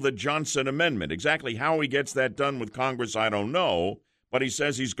kill the Johnson Amendment. Exactly how he gets that done with Congress, I don't know, but he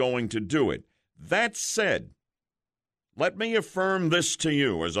says he's going to do it. That said, let me affirm this to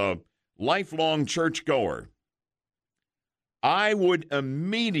you as a lifelong churchgoer. I would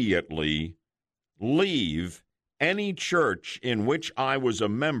immediately leave any church in which I was a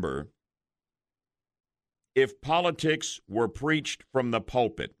member if politics were preached from the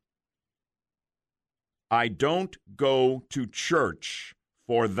pulpit. I don't go to church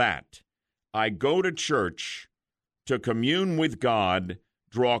for that. I go to church to commune with God,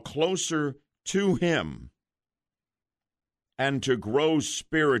 draw closer to Him, and to grow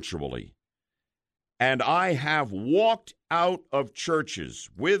spiritually. And I have walked out of churches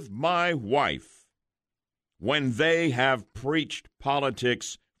with my wife when they have preached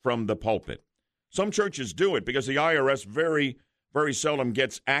politics from the pulpit. Some churches do it because the IRS very, very seldom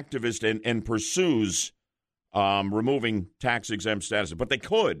gets activist and pursues removing tax-exempt status. But they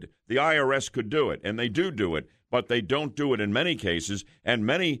could. The IRS could do it, and they do it, but they don't do it in many cases. And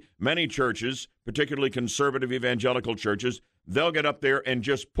many churches, particularly conservative evangelical churches, they'll get up there and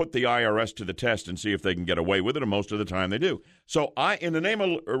just put the IRS to the test and see if they can get away with it, and most of the time they do. So in the name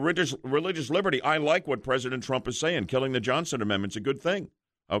of religious liberty, I like what President Trump is saying. Killing the Johnson Amendment's a good thing,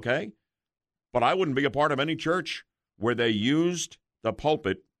 okay? But I wouldn't be a part of any church where they used the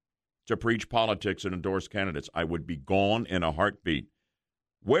pulpit to preach politics and endorse candidates. I would be gone in a heartbeat.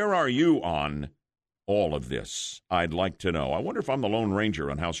 Where are you on all of this? I'd like to know. I wonder if I'm the Lone Ranger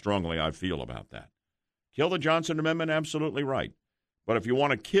on how strongly I feel about that. Kill the Johnson Amendment? Absolutely right. But if you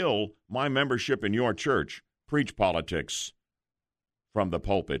want to kill my membership in your church, preach politics from the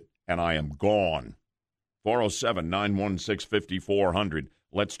pulpit, and I am gone. 407-916-5400.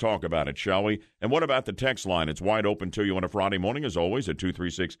 Let's talk about it, shall we? And what about the text line? It's wide open to you on a Friday morning, as always, at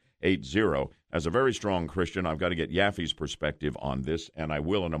 23680. As a very strong Christian, I've got to get Yaffee's perspective on this, and I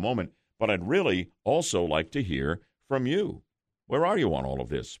will in a moment. But I'd really also like to hear from you. Where are you on all of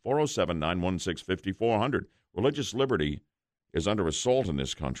this? 407-916-5400. Religious liberty is under assault in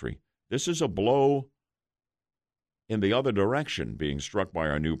this country. This is a blow in the other direction being struck by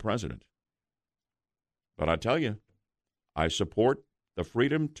our new president. But I tell you, I support the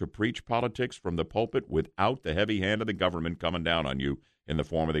freedom to preach politics from the pulpit without the heavy hand of the government coming down on you in the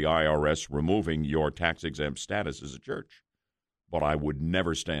form of the IRS removing your tax-exempt status as a church. But I would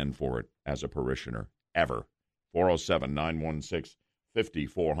never stand for it as a parishioner, ever.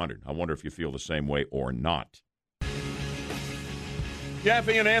 407-916-5400. I wonder if you feel the same way or not.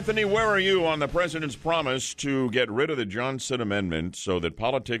 Yaffee and Anthony, where are you on the president's promise to get rid of the Johnson Amendment so that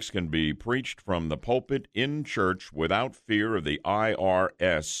politics can be preached from the pulpit in church without fear of the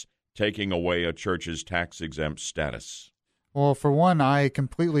IRS taking away a church's tax-exempt status? Well, for one, I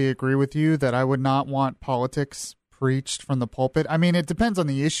completely agree with you that I would not want politics preached from the pulpit. I mean, it depends on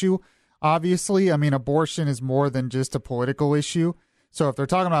the issue. Obviously, I mean, abortion is more than just a political issue. So if they're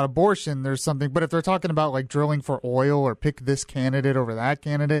talking about abortion, there's something. But if they're talking about like drilling for oil or pick this candidate over that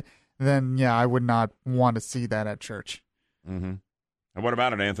candidate, then yeah, I would not want to see that at church. Mm-hmm. And what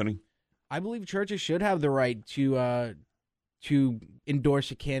about it, Anthony? I believe churches should have the right to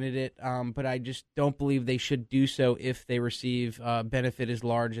endorse a candidate, but I just don't believe they should do so if they receive benefit as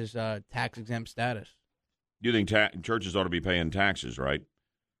large as tax-exempt status. You think churches ought to be paying taxes, right?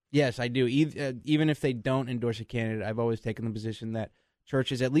 Yes, I do. Even if they don't endorse a candidate, I've always taken the position that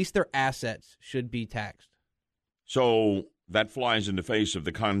churches, at least their assets, should be taxed. So that flies in the face of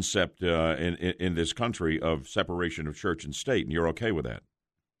the concept in this country of separation of church and state, and you're okay with that?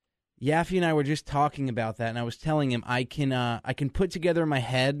 Yaffee and I were just talking about that, and I was telling him I can put together in my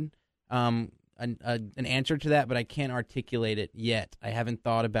head an answer to that, but I can't articulate it yet. I haven't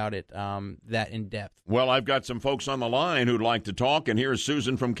thought about it that in depth. Well, I've got some folks on the line who'd like to talk, and here's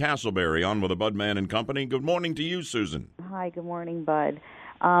Susan from Castleberry on with the Budman and Company. Good morning to you, Susan. Hi, good morning, Bud.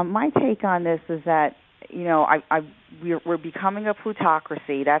 My take on this is that, you know, we're becoming a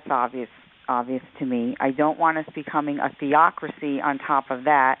plutocracy. That's obvious to me. I don't want us becoming a theocracy on top of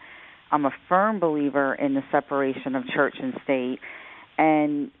that. I'm a firm believer in the separation of church and state,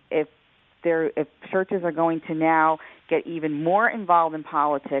 and if churches are going to now get even more involved in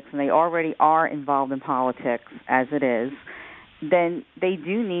politics, and they already are involved in politics as it is, then they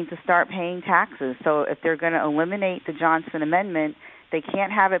do need to start paying taxes. So if they're going to eliminate the Johnson Amendment, they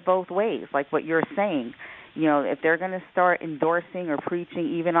can't have it both ways, like what you're saying. If they're going to start endorsing or preaching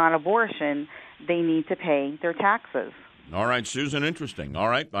even on abortion, they need to pay their taxes. All right, Susan, interesting. All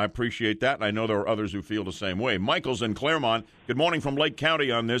right, I appreciate that. I know there are others who feel the same way. Michael's in Claremont. Good morning from Lake County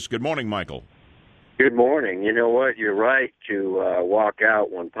on this. Good morning, Michael. Good morning. You know what? You're right to walk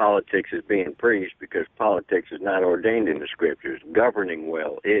out when politics is being preached, because politics is not ordained in the Scriptures. Governing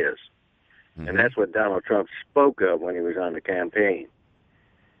well is. Mm-hmm. And that's what Donald Trump spoke of when he was on the campaign.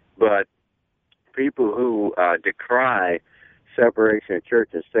 But people who decry separation of church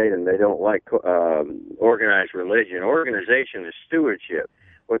and state, and they don't like organized religion. Organization is stewardship.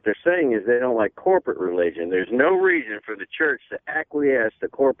 What they're saying is they don't like corporate religion. There's no reason for the church to acquiesce to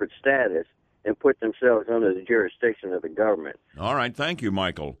corporate status and put themselves under the jurisdiction of the government. All right. Thank you,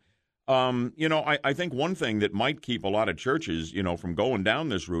 Michael. I think one thing that might keep a lot of churches, from going down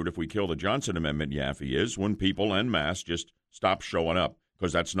this route if we kill the Johnson Amendment, Yaffee, is when people en masse just stop showing up,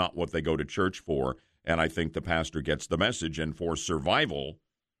 because that's not what they go to church for. And I think the pastor gets the message, and for survival,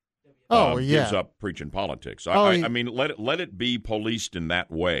 gives up preaching politics. I mean, let it be policed in that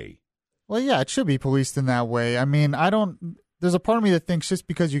way. Well, yeah, it should be policed in that way. I mean, there's a part of me that thinks just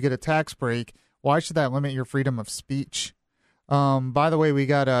because you get a tax break, why should that limit your freedom of speech? By the way, we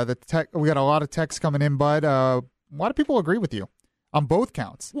got we got a lot of texts coming in, Bud. A lot of people agree with you on both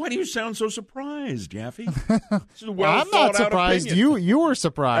counts. Why do you sound so surprised, Yaffee? I'm not surprised. You were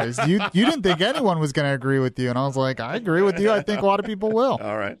surprised. You didn't think anyone was going to agree with you, and I was like, I agree with you. I think a lot of people will.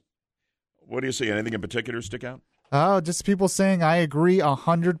 All right. What do you see? Anything in particular stick out? Just people saying I agree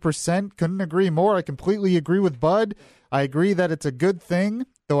 100%. Couldn't agree more. I completely agree with Bud. I agree that it's a good thing,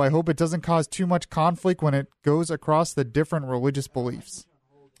 though I hope it doesn't cause too much conflict when it goes across the different religious beliefs.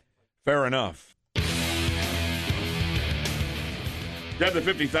 Fair enough. The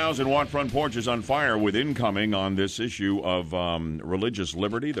 50,000-watt front porch is on fire with incoming on this issue of religious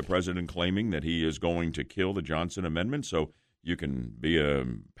liberty. The president claiming that he is going to kill the Johnson Amendment so you can be a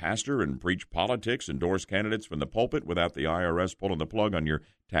pastor and preach politics, endorse candidates from the pulpit without the IRS pulling the plug on your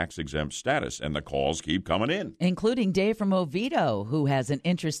tax-exempt status. And the calls keep coming in. Including Dave from Oviedo, who has an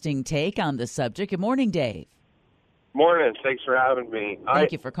interesting take on the subject. Good morning, Dave. Morning. Thanks for having me.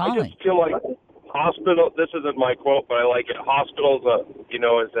 Thank you for calling. I just feel like hospital, this isn't my quote, but I like it. Hospitals, or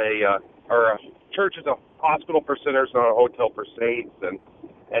a church is a hospital for sinners, not a hotel for saints.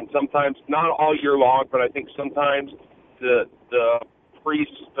 And sometimes, not all year long, but I think sometimes the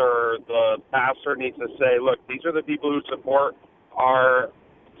priest or the pastor needs to say, look, these are the people who support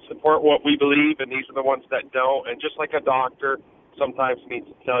what we believe, and these are the ones that don't. And just like a doctor sometimes needs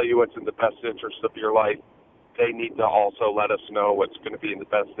to tell you what's in the best interest of your life, they need to also let us know what's going to be in the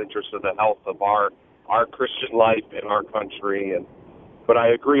best interest of the health of our Christian life in our country. But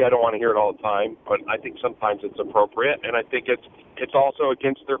I agree, I don't want to hear it all the time, but I think sometimes it's appropriate, and I think it's also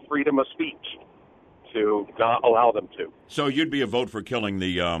against their freedom of speech to not allow them to. So you'd be a vote for killing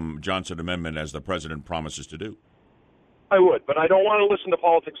the Johnson Amendment, as the president promises to do? I would, but I don't want to listen to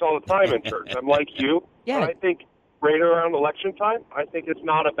politics all the time in church. I'm like you, but I think right around election time, I think it's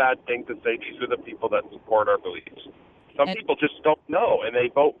not a bad thing to say these are the people that support our beliefs. Some people just don't know, and they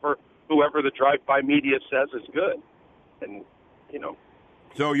vote for whoever the drive-by media says is good. And,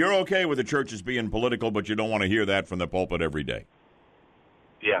 So you're okay with the churches being political, but you don't want to hear that from the pulpit every day?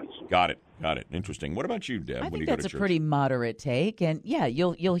 Yes. Got it. Interesting. What about you, Deb? I think that's a pretty moderate take. And, yeah,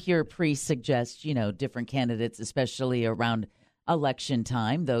 you'll hear priests suggest, different candidates, especially around election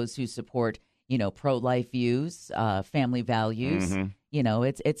time, those who support pro-life views, family values.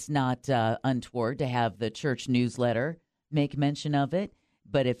 Mm-hmm. It's not untoward to have the church newsletter make mention of it.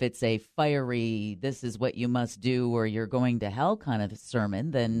 But if it's a fiery, this is what you must do or you're going to hell kind of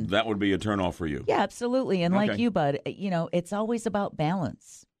sermon, then that would be a turnoff for you. Yeah, absolutely. And like you, Bud, it's always about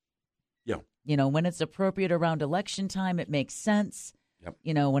balance. Yeah. When it's appropriate around election time, it makes sense. Yep.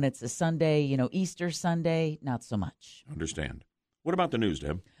 When it's a Sunday, Easter Sunday, not so much. Understand. What about the news,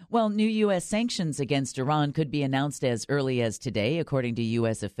 Deb? Well, new U.S. sanctions against Iran could be announced as early as today, according to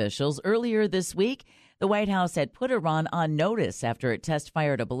U.S. officials. Earlier this week, the White House had put Iran on notice after it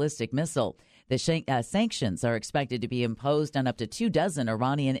test-fired a ballistic missile. The sanctions are expected to be imposed on up to 24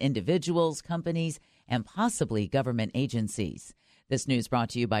 Iranian individuals, companies, and possibly government agencies. This news brought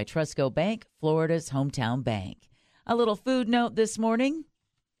to you by Trusco Bank, Florida's hometown bank. A little food note this morning.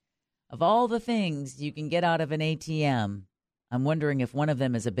 Of all the things you can get out of an ATM, I'm wondering if one of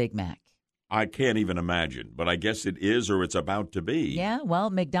them is a Big Mac. I can't even imagine, but I guess it is or it's about to be. Yeah, well,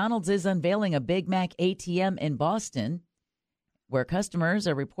 McDonald's is unveiling a Big Mac ATM in Boston where customers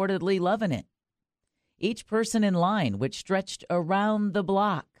are reportedly loving it. Each person in line, which stretched around the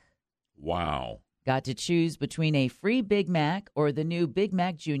block, wow, got to choose between a free Big Mac or the new Big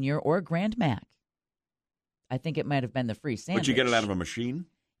Mac Jr. or Grand Mac. I think it might have been the free sandwich. But you get it out of a machine?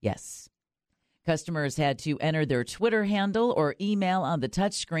 Yes. Customers had to enter their Twitter handle or email on the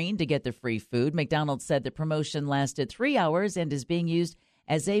touchscreen to get the free food. McDonald's said the promotion lasted 3 hours and is being used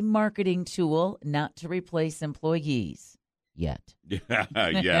as a marketing tool, not to replace employees yet.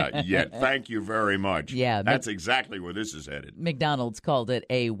 Yeah. Thank you very much. Yeah. That's exactly where this is headed. McDonald's called it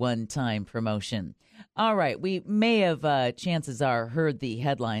a one-time promotion. All right. We may have, chances are, heard the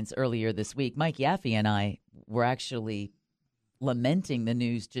headlines earlier this week. Mike Yaffee and I were actually lamenting the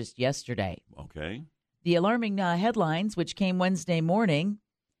news just yesterday. Okay. The alarming headlines, which came Wednesday morning,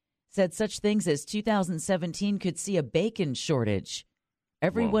 said such things as 2017 could see a bacon shortage.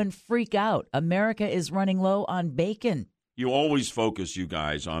 Everyone freak out. America is running low on bacon. You always focus, you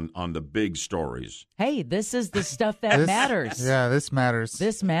guys, on the big stories. Hey, this is the stuff that matters. Yeah, this matters.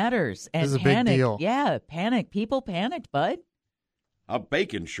 This matters. And this is a panic. big deal. Yeah, panic. People panicked, bud. A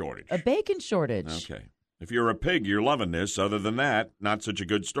bacon shortage. A bacon shortage. Okay. If you're a pig, you're loving this. Other than that, not such a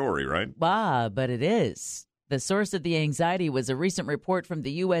good story, right? But it is. The source of the anxiety was a recent report from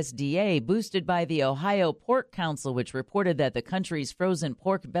the USDA boosted by the Ohio Pork Council, which reported that the country's frozen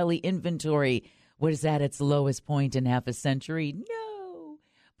pork belly inventory was at its lowest point in half a century. No.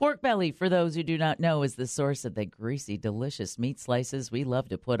 Pork belly, for those who do not know, is the source of the greasy, delicious meat slices we love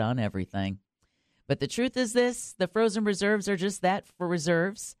to put on everything. But the truth is this, the frozen reserves are just that, for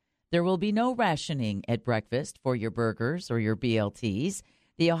reserves. There will be no rationing at breakfast for your burgers or your BLTs.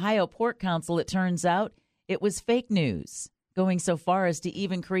 The Ohio Pork Council, it turns out, it was fake news, going so far as to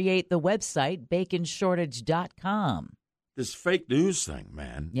even create the website baconshortage.com. This fake news thing,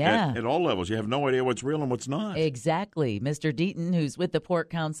 man. Yeah. At all levels, you have no idea what's real and what's not. Exactly. Mr. Deaton, who's with the Pork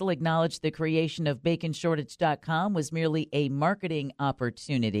Council, acknowledged the creation of baconshortage.com was merely a marketing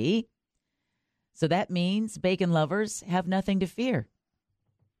opportunity. So that means bacon lovers have nothing to fear.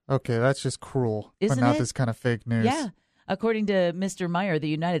 Okay, that's just cruel. Isn't Putting out it? this kind of fake news. Yeah. According to Mr. Meyer, the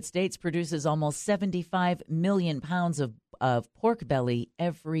United States produces almost 75 million pounds of pork belly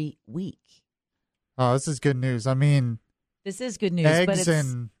every week. Oh, this is good news. I mean, this is good news, eggs but it's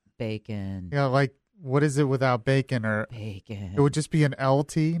and bacon. Yeah, like what is it without bacon? Or bacon. It would just be an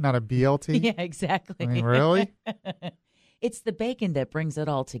LT, not a BLT. Yeah, exactly. I mean, really? It's the bacon that brings it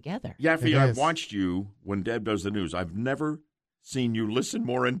all together. Yaffee, I've watched you when Deb does the news. I've never seen you listen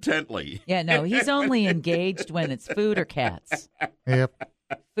more intently. Yeah, no, he's only engaged when it's food or cats. Yep.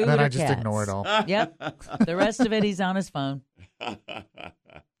 Food then or I just cats. ignore it all. Yep. The rest of it, he's on his phone.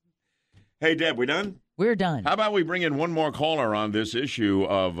 Hey, Deb, we done? We're done. How about we bring in one more caller on this issue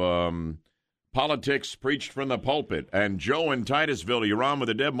of politics preached from the pulpit? And Joe in Titusville, you're on with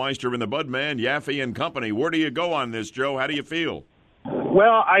the Deb Meister and the Budman, Yaffee and Company. Where do you go on this, Joe? How do you feel?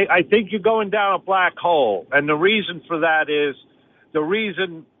 Well, I think you're going down a black hole. And the reason for that is the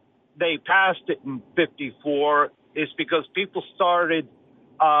reason they passed it in 54 is because people started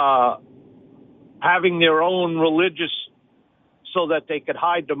having their own religious so that they could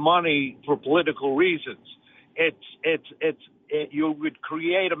hide the money for political reasons. You would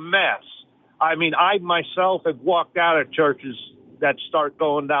create a mess. I mean, I myself have walked out of churches that start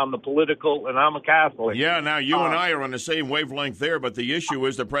going down the political, and I'm a Catholic. Yeah, now you and I are on the same wavelength there, but the issue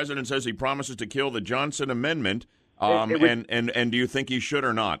is the president says he promises to kill the Johnson Amendment, and do you think he should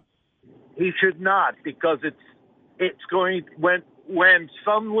or not? He should not, because it's going when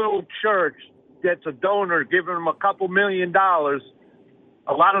some little church gets a donor giving them a couple $1 million,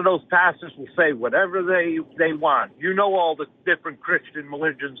 a lot of those pastors will say whatever they want. You know all the different Christian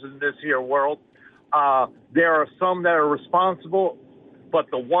religions in this here world. There are some that are responsible,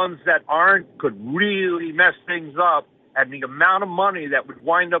 but the ones that aren't could really mess things up. And the amount of money that would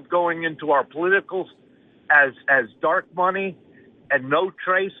wind up going into our politicals as dark money and no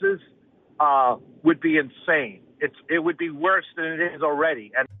traces would be insane. It would be worse than it is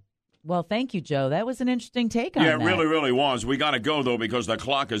already. And well, thank you, Joe. That was an interesting take on that. Yeah, it really, really was. We got to go, though, because the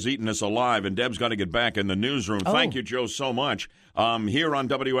clock has eaten us alive, and Deb's got to get back in the newsroom. Oh. Thank you, Joe, so much. Here on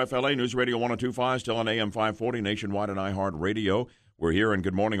WFLA News Radio 102.5, still on AM 540, nationwide and iHeartRadio. We're here in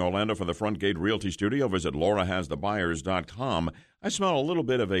Good Morning Orlando for the Front Gate Realty Studio. Visit laurahasthebuyers.com. I smell a little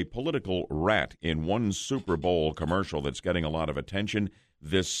bit of a political rat in one Super Bowl commercial that's getting a lot of attention.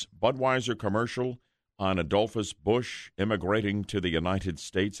 This Budweiser commercial on Adolphus Bush immigrating to the United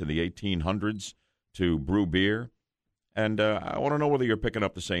States in the 1800s to brew beer. And I want to know whether you're picking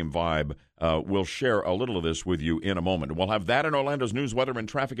up the same vibe. We'll share a little of this with you in a moment. We'll have that in Orlando's news, weather, and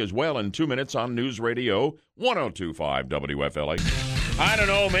traffic as well in 2 minutes on News Radio 102.5 WFLA. I don't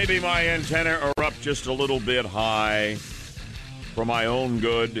know, maybe my antennae are up just a little bit high for my own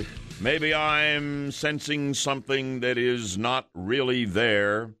good. Maybe I'm sensing something that is not really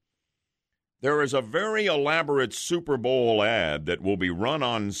there. There is a very elaborate Super Bowl ad that will be run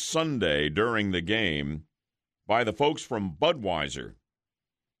on Sunday during the game by the folks from Budweiser.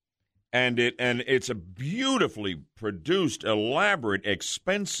 And it's a beautifully produced, elaborate,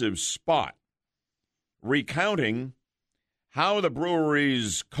 expensive spot recounting how the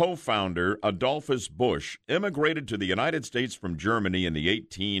brewery's co-founder, Adolphus Busch, immigrated to the United States from Germany in the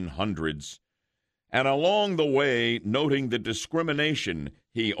 1800s, and along the way noting the discrimination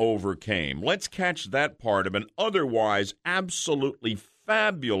he overcame. Let's catch that part of an otherwise absolutely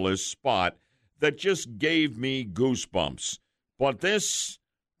fabulous spot that just gave me goosebumps. But this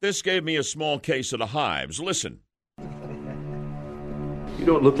gave me a small case of the hives. Listen. You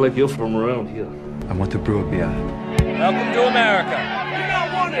don't look like you're from around here. I want to brew a beer. Welcome to America. We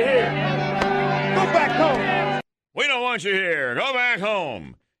don't want it here. Go back home. We don't want you here. Go back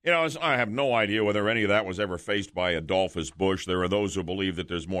home. You know, I have no idea whether any of that was ever faced by Adolphus Busch. There are those who believe that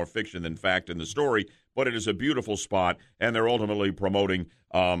there's more fiction than fact in the story, but it is a beautiful spot, and they're ultimately promoting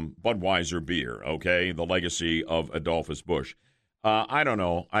Budweiser beer, okay, the legacy of Adolphus Busch. I don't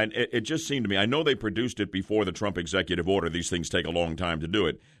know. It just seemed to me, I know they produced it before the Trump executive order. These things take a long time to do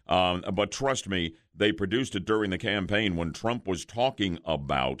it. But trust me, they produced it during the campaign when Trump was talking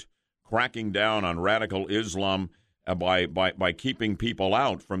about cracking down on radical Islam by keeping people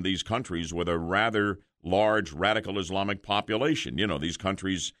out from these countries with a rather large radical Islamic population. You know, these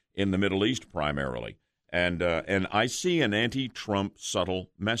countries in the Middle East primarily. And I see an anti-Trump subtle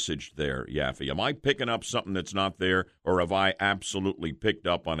message there, Yaffee. Am I picking up something that's not there, or have I absolutely picked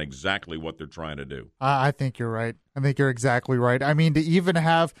up on exactly what they're trying to do? I think you're right. I think you're exactly right. I mean, to even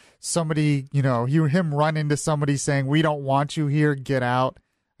have somebody, him run into somebody saying, "We don't want you here, get out."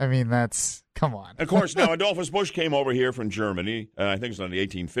 I mean, come on. Of course, now, Adolphus Busch came over here from Germany, I think it was in the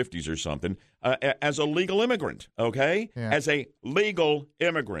 1850s or something, as a legal immigrant, okay? Yeah. As a legal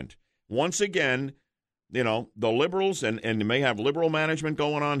immigrant. Once again, the liberals, and you may have liberal management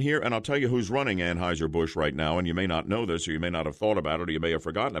going on here, and I'll tell you who's running Anheuser-Busch right now, and you may not know this, or you may not have thought about it, or you may have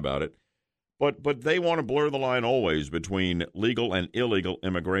forgotten about it, but they want to blur the line always between legal and illegal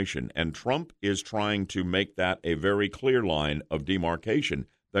immigration, and Trump is trying to make that a very clear line of demarcation.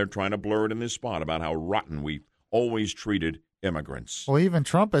 They're trying to blur it in this spot about how rotten we've always treated immigrants. Well, even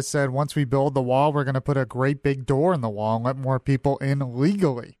Trump has said once we build the wall, we're going to put a great big door in the wall and let more people in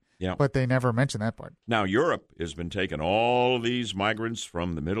legally. Yeah. But they never mention that part. Now, Europe has been taking all of these migrants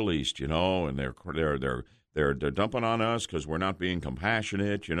from the Middle East, and they're dumping on us because we're not being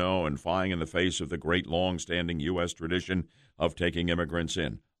compassionate, and flying in the face of the great long-standing U.S. tradition of taking immigrants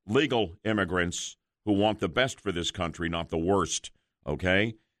in. Legal immigrants who want the best for this country, not the worst.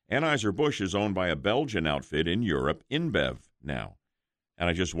 Okay? Anheuser-Busch is owned by a Belgian outfit in Europe, InBev, now. And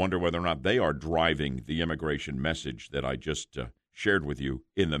I just wonder whether or not they are driving the immigration message that I just shared with you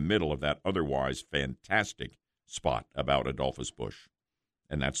in the middle of that otherwise fantastic spot about Adolphus Busch.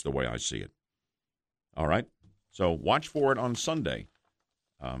 And that's the way I see it. All right? So watch for it on Sunday.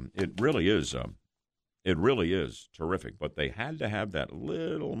 It really is terrific. But they had to have that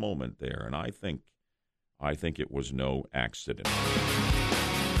little moment there, and I think it was no accident.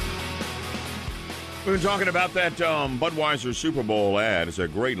 We've been talking about that Budweiser Super Bowl ad. It's a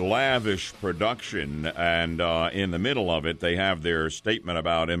great lavish production, and in the middle of it, they have their statement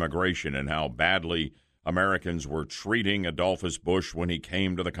about immigration and how badly Americans were treating Adolphus Busch when he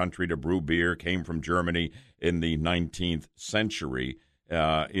came to the country to brew beer, came from Germany in the 19th century.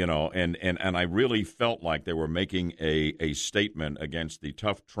 And I really felt like they were making a statement against the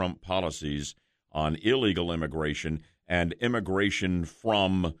tough Trump policies on illegal immigration and immigration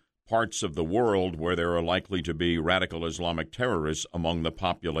from parts of the world where there are likely to be radical Islamic terrorists among the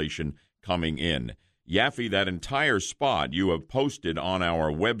population coming in. Yaffee, that entire spot you have posted on our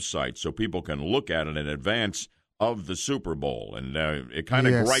website so people can look at it in advance of the Super Bowl. And it kind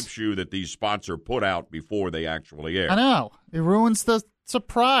of gripes you that these spots are put out before they actually air. I know. It ruins the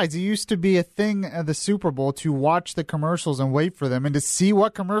surprise. It used to be a thing at the Super Bowl to watch the commercials and wait for them and to see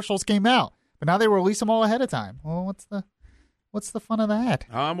what commercials came out. But now they release them all ahead of time. Well, what's the fun of that?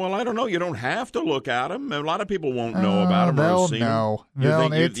 Well, I don't know. You don't have to look at them. A lot of people won't know about them or see them. You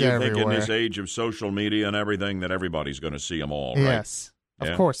think in this age of social media and everything that everybody's going to see them all, right? Yes,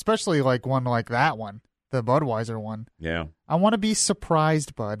 of course. Especially like one like that one, the Budweiser one. Yeah. I want to be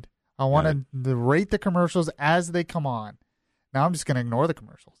surprised, Bud. I want to rate the commercials as they come on. Now I'm just going to ignore the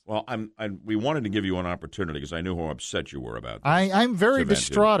commercials. Well, we wanted to give you an opportunity because I knew how upset you were about this. I'm very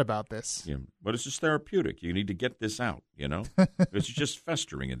distraught about this. Yeah, but it's just therapeutic. You need to get this out, It's just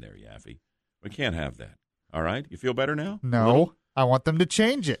festering in there, Yaffee. We can't have that. All right? You feel better now? No. I want them to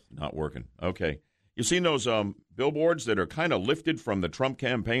change it. Not working. Okay. You seen those billboards that are kind of lifted from the Trump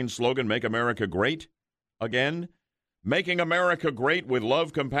campaign slogan, Make America Great Again? Making America Great with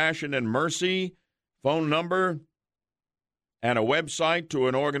Love, Compassion, and Mercy. Phone number and a website to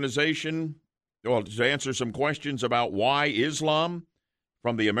an organization to answer some questions about why Islam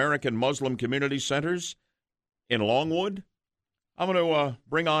from the American Muslim Community Centers in Longwood. I'm going to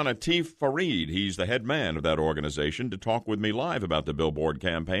bring on Atif Fareed. He's the head man of that organization to talk with me live about the Billboard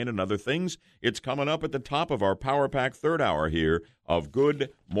campaign and other things. It's coming up at the top of our Power Pack third hour here of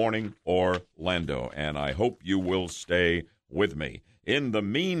Good Morning Orlando, and I hope you will stay with me. In the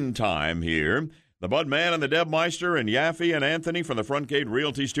meantime here, the Bud Man and the Deb Meister and Yaffee and Anthony from the Front Gate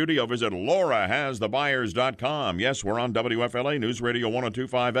Realty Studio visit LauraHasTheBuyers.com. Yes, we're on WFLA News Radio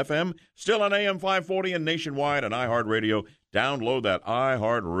 102.5 FM, still on AM 540 and nationwide on iHeartRadio. Download that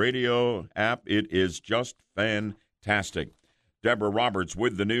iHeartRadio app. It is just fantastic. Deborah Roberts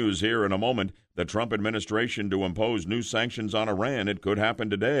with the news here in a moment. The Trump administration to impose new sanctions on Iran. It could happen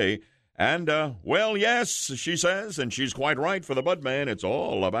today. And, well, yes, she says, and she's quite right for the Bud Man, it's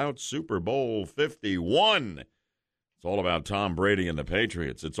all about Super Bowl 51. It's all about Tom Brady and the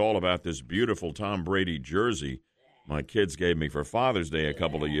Patriots. It's all about this beautiful Tom Brady jersey my kids gave me for Father's Day a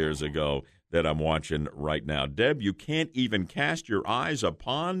couple of years ago that I'm watching right now. Deb, you can't even cast your eyes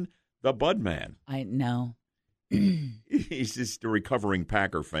upon the Bud Man. I know. He's just a recovering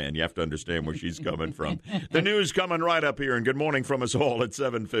Packer fan. You have to understand where she's coming from. The news coming right up here, and good morning from us all at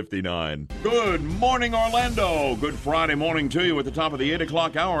 7:59. Good morning, Orlando. Good Friday morning to you at the top of the 8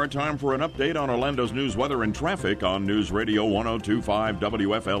 o'clock hour. Time for an update on Orlando's news, weather, and traffic on News Radio 102.5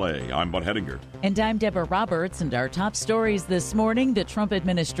 WFLA. I'm Bud Hedinger. And I'm Deborah Roberts, and our top stories this morning. The Trump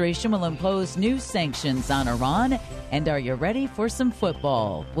administration will impose new sanctions on Iran. And are you ready for some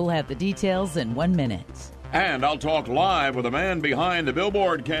football? We'll have the details in 1 minute. And I'll talk live with a man behind the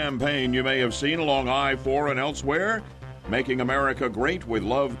Billboard campaign you may have seen along I-4 and elsewhere. Making America Great with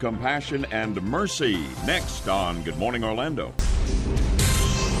Love, Compassion, and Mercy. Next on Good Morning Orlando.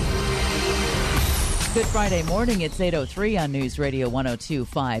 Good Friday morning. It's 8:03 on News Radio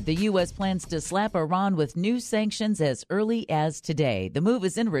 102.5. The U.S. plans to slap Iran with new sanctions as early as today. The move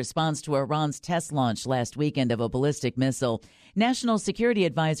is in response to Iran's test launch last weekend of a ballistic missile. National Security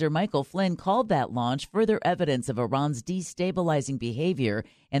Advisor Michael Flynn called that launch further evidence of Iran's destabilizing behavior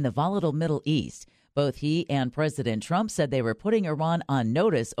in the volatile Middle East. Both he and President Trump said they were putting Iran on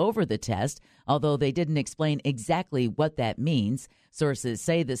notice over the test, although they didn't explain exactly what that means. Sources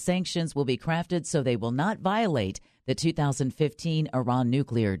say the sanctions will be crafted so they will not violate the 2015 Iran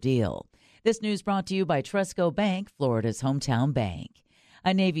nuclear deal. This news brought to you by Tresco Bank, Florida's hometown bank.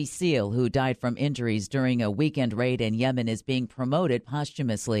 A Navy SEAL who died from injuries during a weekend raid in Yemen is being promoted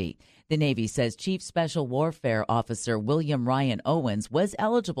posthumously. The Navy says Chief Special Warfare Officer William Ryan Owens was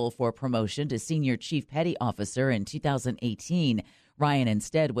eligible for promotion to Senior Chief Petty Officer in 2018. Ryan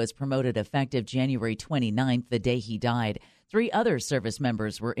instead was promoted effective January 29th, the day he died. 3 other service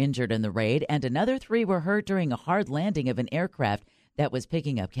members were injured in the raid, and another 3 were hurt during a hard landing of an aircraft that was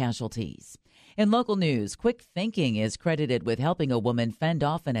picking up casualties. In local news, quick thinking is credited with helping a woman fend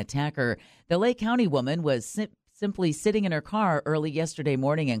off an attacker. The Lake County woman was simply sitting in her car early yesterday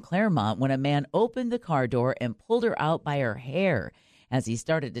morning in Claremont when a man opened the car door and pulled her out by her hair. As he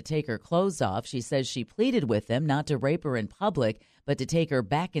started to take her clothes off, she says she pleaded with him not to rape her in public, but to take her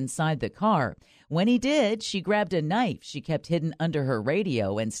back inside the car. When he did, she grabbed a knife she kept hidden under her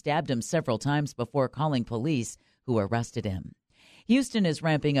radio and stabbed him several times before calling police, who arrested him. Houston is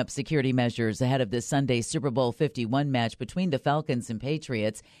ramping up security measures ahead of this Sunday Super Bowl 51 match between the Falcons and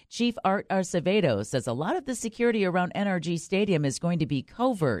Patriots. Chief Art Acevedo says a lot of the security around NRG Stadium is going to be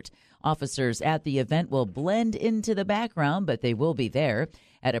covert. Officers at the event will blend into the background, but they will be there.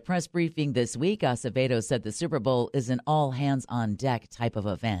 At a press briefing this week, Acevedo said the Super Bowl is an all-hands-on-deck type of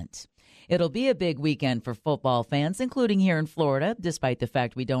event. It'll be a big weekend for football fans, including here in Florida, despite the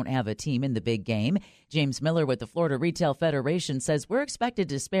fact we don't have a team in the big game. James Miller with the Florida Retail Federation says we're expected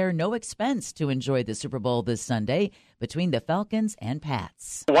to spare no expense to enjoy the Super Bowl this Sunday between the Falcons and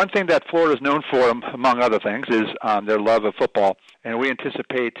Pats. One thing that Florida is known for, among other things, is their love of football. And we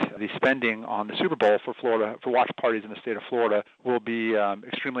anticipate the spending on the Super Bowl for Florida, for watch parties in the state of Florida, will be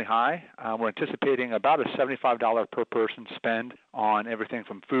extremely high. We're anticipating about a $75 per person spend on everything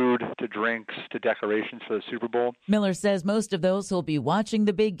from food to drinks to decorations for the Super Bowl. Miller says most of those who'll be watching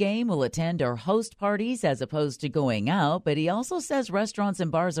the big game will attend or host parties as opposed to going out, but he also says restaurants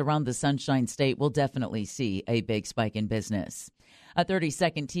and bars around the Sunshine State will definitely see a big spike in business. A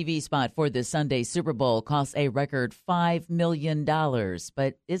 30-second TV spot for the Sunday Super Bowl costs a record $5 million,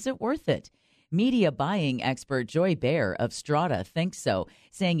 but is it worth it? Media buying expert Joy Baer of Strata thinks so,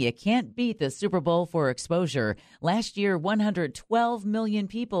 saying you can't beat the Super Bowl for exposure. Last year, 112 million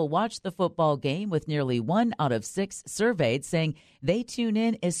people watched the football game, with nearly 1 out of 6 surveyed saying they tune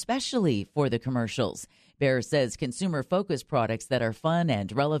in especially for the commercials. Baer says consumer-focused products that are fun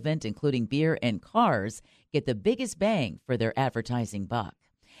and relevant, including beer and cars, get the biggest bang for their advertising buck.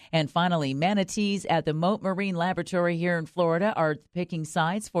 And finally, manatees at the Mote Marine Laboratory here in Florida are picking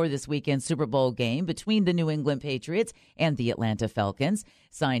sides for this weekend's Super Bowl game between the New England Patriots and the Atlanta Falcons.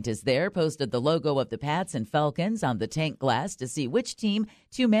 Scientists there posted the logo of the Pats and Falcons on the tank glass to see which team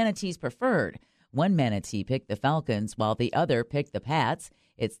 2 manatees preferred. One manatee picked the Falcons while the other picked the Pats.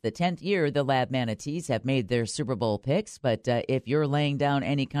 It's the 10th year the lab manatees have made their Super Bowl picks, but if you're laying down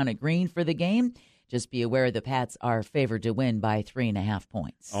any kind of green for the game, just be aware the Pats are favored to win by 3.5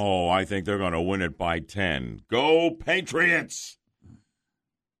 points. Oh, I think they're going to win it by 10. Go Patriots!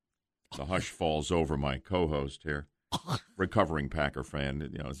 The hush falls over my co-host here. Recovering Packer fan.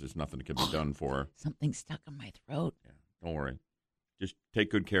 You know, there's nothing that can be done for her. Something stuck in my throat. Yeah, don't worry. Just take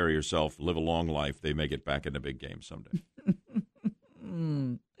good care of yourself. Live a long life. They may get back in the big game someday.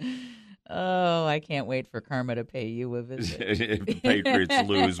 Oh, I can't wait for Karma to pay you a visit. If the Patriots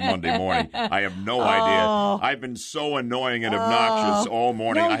lose Monday morning, I have no idea. I've been so annoying and obnoxious all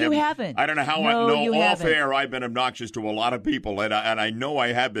morning. No, you haven't. I don't know how off air I've been obnoxious to a lot of people, and I know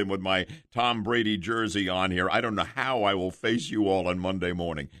I have been with my Tom Brady jersey on here. I don't know how I will face you all on Monday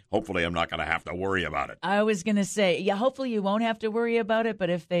morning. Hopefully I'm not going to have to worry about it. I was going to say, yeah, hopefully you won't have to worry about it, but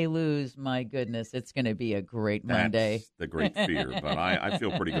if they lose, my goodness, it's going to be a great Monday. That's the great fear, but I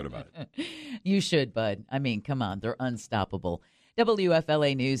feel pretty good about it. You should, bud. I mean, come on. They're unstoppable.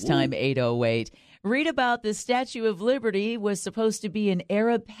 WFLA News Time, 8:08. Read about the Statue of Liberty was supposed to be an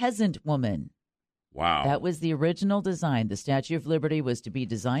Arab peasant woman. Wow. That was the original design. The Statue of Liberty was to be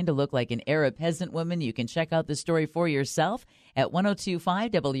designed to look like an Arab peasant woman. You can check out the story for yourself at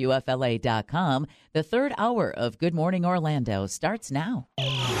 1025WFLA.com. The third hour of Good Morning Orlando starts now.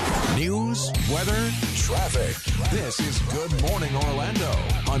 News, weather, traffic. This is Good Morning Orlando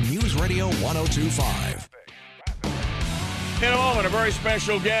on News Radio 102.5. In a moment, a very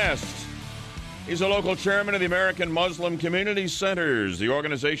special guest. He's a local chairman of the American Muslim Community Centers, the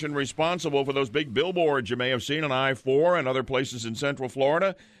organization responsible for those big billboards you may have seen on I-4 and other places in Central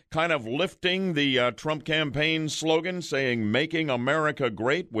Florida, kind of lifting the Trump campaign slogan saying, "Making America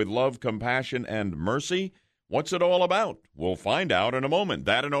Great with Love, Compassion, and Mercy." What's it all about? We'll find out in a moment.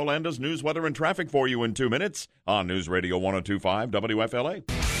 That and Orlando's news, weather, and traffic for you in 2 minutes on News Radio 102.5 WFLA.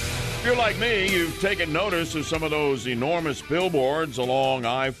 If you're like me, you've taken notice of some of those enormous billboards along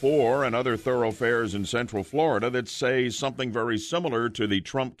I-4 and other thoroughfares in Central Florida that say something very similar to the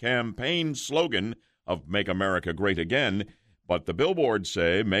Trump campaign slogan of Make America Great Again. But the billboards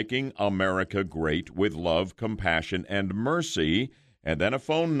say, Making America Great with Love, Compassion, and Mercy. And then a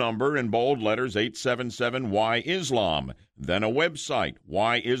phone number in bold letters, 877-Y-ISLAM. Then a website,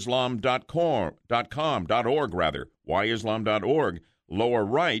 yislam.org, lower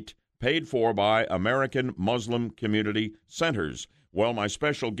right, paid for by American Muslim Community Centers. Well, my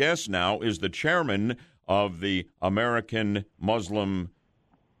special guest now is the chairman of the American Muslim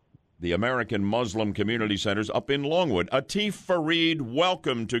Community Centers up in Longwood. Atif Fareed,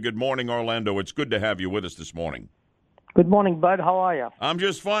 welcome to Good Morning Orlando. It's good to have you with us this morning. Good morning, Bud. How are you? I'm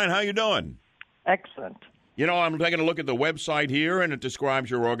just fine. How you doing? Excellent. You know, I'm taking a look at the website here, and it describes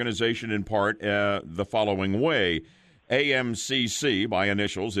your organization in part the following way. AMCC, by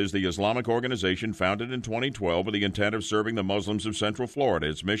initials, is the Islamic organization founded in 2012 with the intent of serving the Muslims of Central Florida.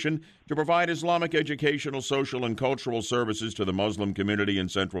 Its mission, to provide Islamic educational, social, and cultural services to the Muslim community in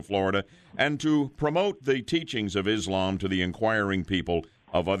Central Florida and to promote the teachings of Islam to the inquiring people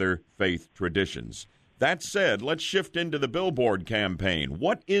of other faith traditions. That said, let's shift into the billboard campaign.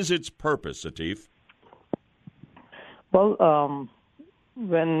 What is its purpose, Atif? Well,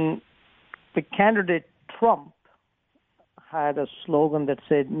 when the candidate Trump had a slogan that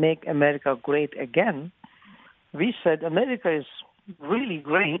said, Make America Great Again, we said America is really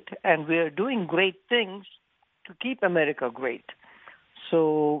great and we are doing great things to keep America great.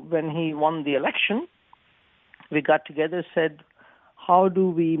 So when he won the election, we got together and said, how do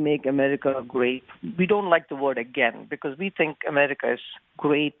we make America great? We don't like the word again because we think America is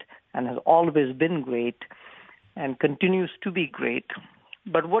great and has always been great and continues to be great.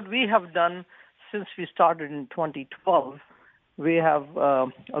 But what we have done since we started in 2012, we have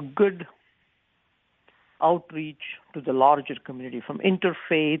a good outreach to the larger community, from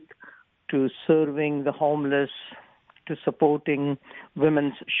interfaith to serving the homeless to supporting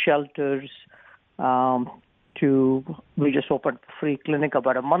women's shelters. We just opened a free clinic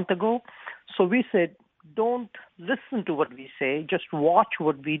about a month ago. So we said, don't listen to what we say, just watch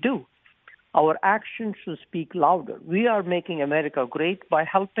what we do. Our actions should speak louder. We are making America great by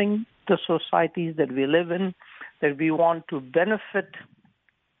helping the societies that we live in, that we want to benefit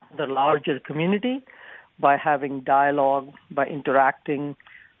the larger community by having dialogue, by interacting.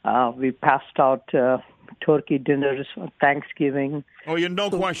 We passed out turkey dinners on Thanksgiving. Oh, no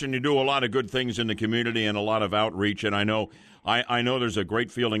question. You do a lot of good things in the community and a lot of outreach. And I know there's a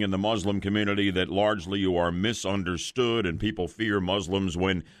great feeling in the Muslim community that largely you are misunderstood and people fear Muslims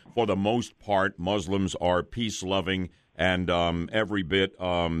when, for the most part, Muslims are peace-loving and every bit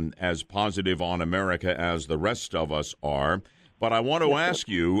as positive on America as the rest of us are. But I want to ask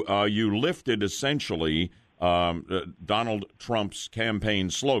you, you lifted essentially Donald Trump's campaign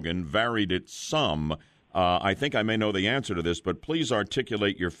slogan, varied it some. I think I may know the answer to this, but please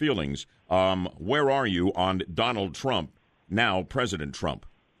articulate your feelings. Where are you on Donald Trump, now President Trump?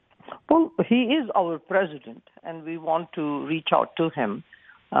 Well, he is our president, and we want to reach out to him.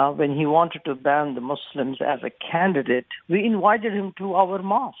 When he wanted to ban the Muslims as a candidate, we invited him to our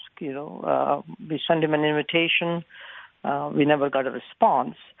mosque. We sent him an invitation. We never got a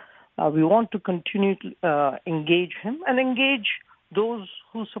response. We want to continue to engage him and engage those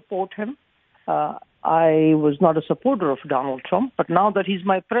who support him. I was not a supporter of Donald Trump, but now that he's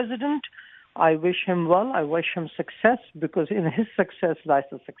my president, I wish him well. I wish him success because in his success lies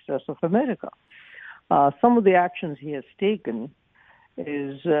the success of America. Some of the actions he has taken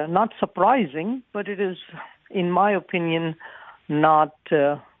is not surprising, but it is, in my opinion, not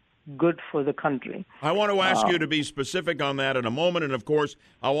good for the country. I want to ask you to be specific on that in a moment, and of course,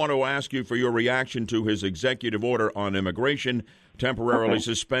 I want to ask you for your reaction to his executive order on immigration, temporarily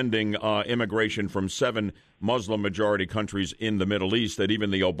suspending immigration from 7 Muslim-majority countries in the Middle East that even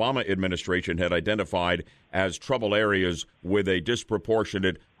the Obama administration had identified as trouble areas with a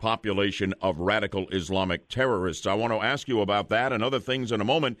disproportionate population of radical Islamic terrorists. I want to ask you about that and other things in a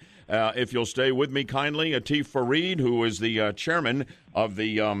moment. If you'll stay with me kindly, Atif Fareed, who is the chairman of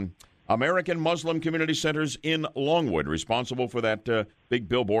the American Muslim Community Centers in Longwood, responsible for that big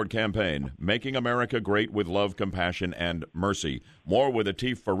billboard campaign, Making America Great with Love, Compassion, and Mercy. More with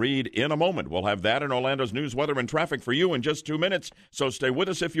Atif Fareed in a moment. We'll have that in Orlando's news, weather, and traffic for you in just 2 minutes, so stay with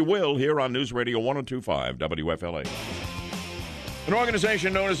us if you will here on News Radio 102.5 WFLA. An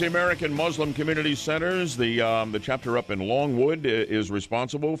organization known as the American Muslim Community Centers, the chapter up in Longwood, is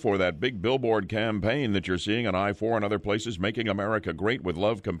responsible for that big billboard campaign that you're seeing on I-4 and other places, Making America Great with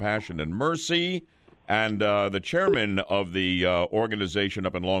Love, Compassion, and Mercy. And the chairman of the organization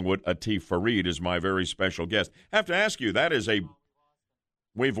up in Longwood, Atif Fareed, is my very special guest. I have to ask you,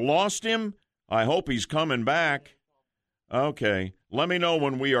 we've lost him? I hope he's coming back. Okay. Let me know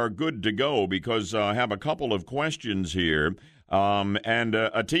when we are good to go because I have a couple of questions here.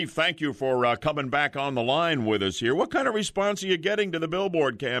 Atif, thank you for coming back on the line with us here. What kind of response are you getting to the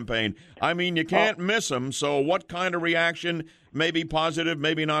billboard campaign? I mean, you can't miss them, so what kind of reaction, maybe positive,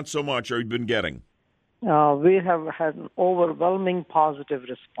 maybe not so much, are you been getting? We have had an overwhelming positive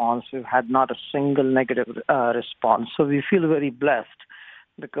response. We've had not a single negative response, so we feel very blessed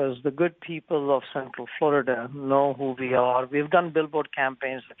because the good people of Central Florida know who we are. We've done billboard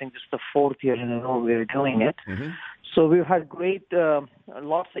campaigns. I think this is the 4th year in a row we're doing it. Mm-hmm. So we've had great,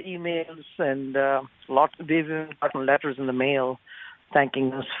 lots of emails and they've even gotten letters in the mail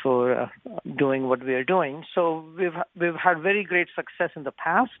thanking us for doing what we are doing. So we've had very great success in the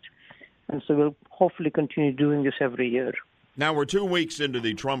past, and so we'll hopefully continue doing this every year. Now, we're 2 weeks into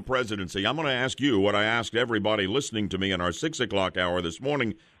the Trump presidency. I'm going to ask you what I asked everybody listening to me in our 6 o'clock hour this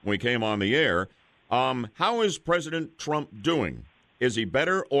morning when we came on the air. How is President Trump doing? Is he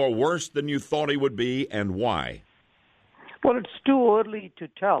better or worse than you thought he would be, and why? Well, it's too early to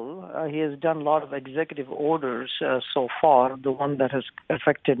tell. He has done a lot of executive orders so far. The one that has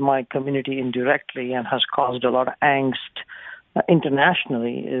affected my community indirectly and has caused a lot of angst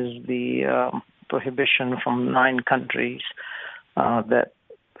internationally is the prohibition from 9 countries that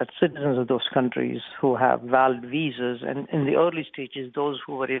citizens of those countries who have valid visas, and in the early stages, those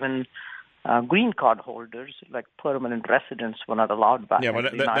who were even green card holders, like permanent residents, were not allowed back. Yeah,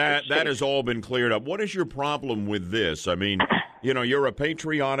 but that has all been cleared up. What is your problem with this? I mean, you're a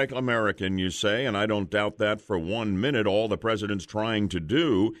patriotic American, you say, and I don't doubt that for 1 minute. All the president's trying to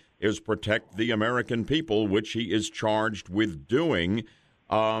do is protect the American people, which he is charged with doing,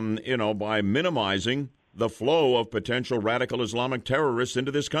 by minimizing the flow of potential radical Islamic terrorists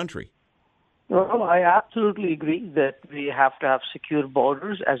into this country. Well, I absolutely agree that we have to have secure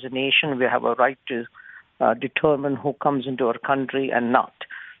borders. As a nation, we have a right to determine who comes into our country and not.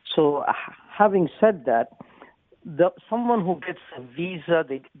 So having said that, someone who gets a visa,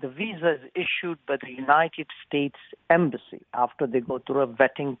 the visa is issued by the United States Embassy after they go through a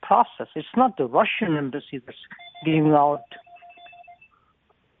vetting process. It's not the Russian embassy that's giving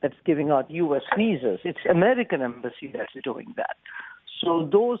out U.S. visas. It's American embassy that's doing that. So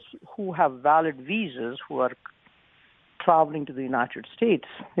those who have valid visas who are traveling to the United States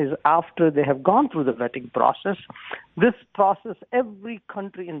is after they have gone through the vetting process. This process every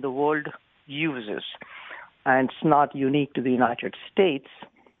country in the world uses, and it's not unique to the United States.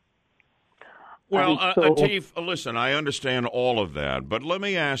 Well, Atif, listen, I understand all of that, but let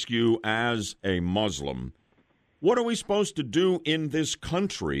me ask you as a Muslim, what are we supposed to do in this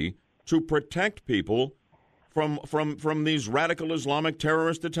country to protect people from these radical Islamic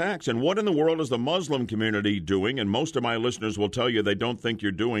terrorist attacks? And what in the world is the Muslim community doing? And most of my listeners will tell you they don't think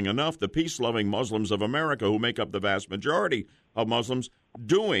you're doing enough. The peace-loving Muslims of America, who make up the vast majority of Muslims,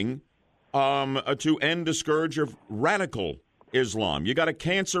 doing to end the scourge of radical Islam. You got a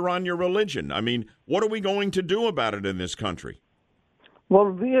cancer on your religion. I mean, what are we going to do about it in this country? Well,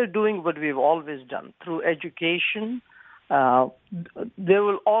 we are doing what we've always done through education. There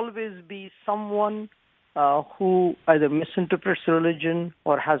will always be someone who either misinterprets religion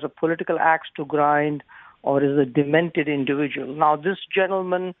or has a political axe to grind or is a demented individual. Now, this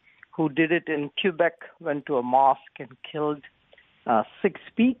gentleman who did it in Quebec went to a mosque and killed 6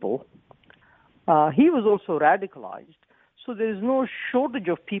 people. He was also radicalized. So there is no shortage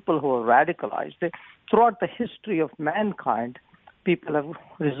of people who are radicalized. Throughout the history of mankind, people have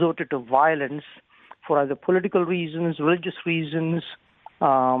resorted to violence for either political reasons, religious reasons.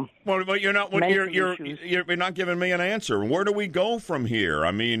 Well, but you're not giving me an answer. Where do we go from here?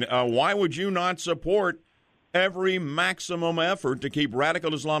 I mean, why would you not support every maximum effort to keep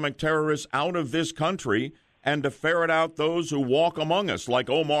radical Islamic terrorists out of this country and to ferret out those who walk among us, like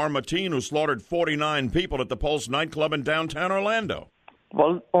Omar Mateen, who slaughtered 49 people at the Pulse nightclub in downtown Orlando?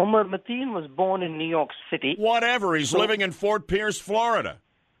 Well, Omar Mateen was born in New York City. Whatever. He's living in Fort Pierce, Florida.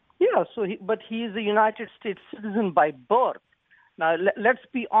 Yeah, but he is a United States citizen by birth. Now, let's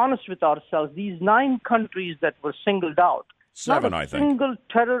be honest with ourselves. These 9 countries that were singled out, 7, I think. Not a single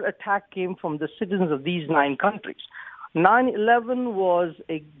terror attack came from the citizens of these 9 countries. 9/11 was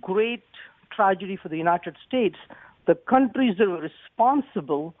a great tragedy for the United States. The countries that were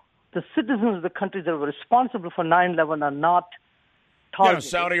responsible, the citizens of the countries that were responsible for 9/11 are not targeted. Yeah,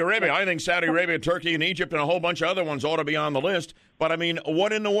 Saudi Arabia. I think Saudi Arabia, Turkey, and Egypt, and a whole bunch of other ones ought to be on the list. But, I mean,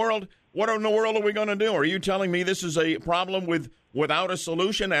 what in the world are we going to do? Are you telling me this is a problem without a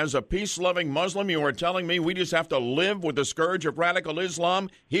solution? As a peace-loving Muslim, you are telling me we just have to live with the scourge of radical Islam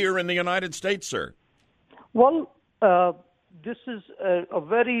here in the United States, sir? Well, this is a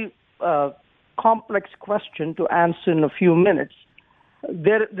very complex question to answer in a few minutes.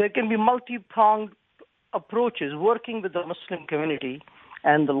 There can be multi-pronged approaches working with the Muslim community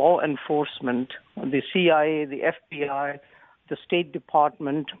and the law enforcement, the CIA, the FBI, the State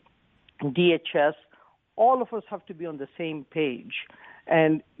Department, DHS. All of us have to be on the same page.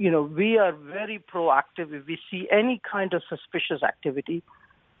 And, we are very proactive. If we see any kind of suspicious activity,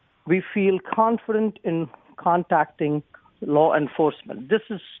 we feel confident in contacting law enforcement. This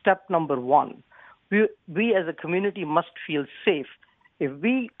is step number 1. We as a community must feel safe. If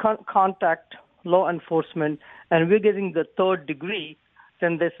we contact law enforcement and we're getting the 3rd degree,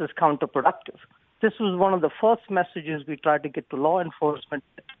 then this is counterproductive. This was one of the first messages we tried to get to law enforcement.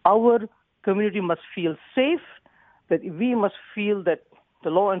 Our community must feel safe, that we must feel that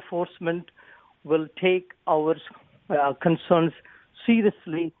the law enforcement will take our concerns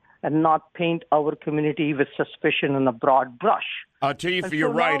seriously and not paint our community with suspicion and a broad brush. Atif, you're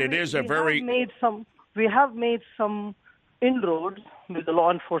right. It is a very... We have made some inroads with the law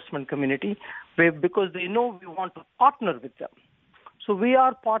enforcement community because they know we want to partner with them. So we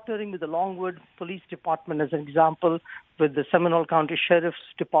are partnering with the Longwood Police Department, as an example, with the Seminole County Sheriff's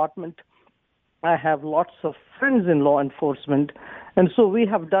Department. I have lots of friends in law enforcement, and so we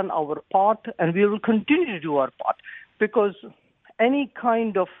have done our part, and we will continue to do our part, because any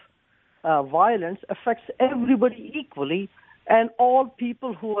kind of violence affects everybody equally, And all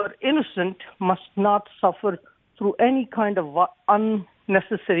people who are innocent must not suffer through any kind of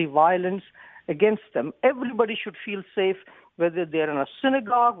unnecessary violence against them. Everybody should feel safe, whether they're in a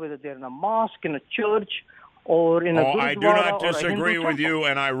synagogue, whether they're in a mosque, in a church, or in a gurdwara. I do not or a disagree Hindu with temple. you,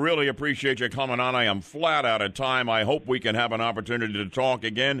 and I really appreciate you coming on. I am flat out of time. I hope we can have an opportunity to talk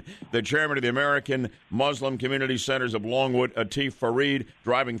again. The chairman of the American Muslim Community Centers of Longwood, Atif Fareed,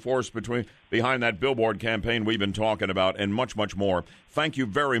 driving force behind that billboard campaign we've been talking about, and much, much more. Thank you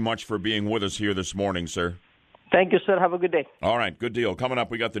very much for being with us here this morning, sir. Thank you, sir. Have a good day. All right, good deal. Coming up,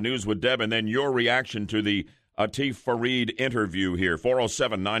 we got the news with Deb, and then your reaction to the Atif Fareed interview here.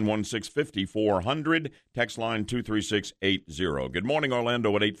 407-916-5400. Text line 23680. Good morning,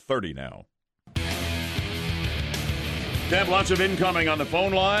 Orlando, at 8:30 now. Deb, lots of incoming on the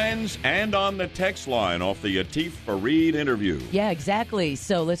phone lines and on the text line off the Atif Fareed interview. Yeah, exactly.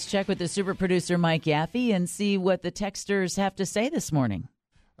 So let's check with the super producer, Mike Yaffee, and see what the texters have to say this morning.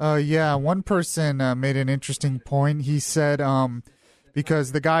 One person made an interesting point. He said,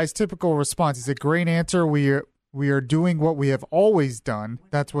 because the guy's typical response, he said, great answer. We are doing what we have always done.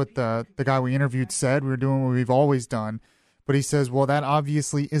 That's what the guy we interviewed said. We're doing what we've always done. But he says, well, that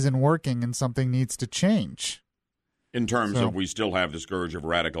obviously isn't working and something needs to change. In terms of we still have the scourge of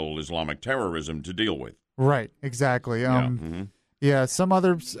radical Islamic terrorism to deal with. Right, exactly. Some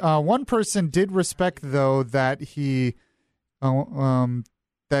others. One person did respect, though, that he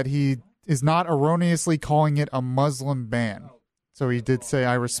is not erroneously calling it a Muslim ban. So he did say,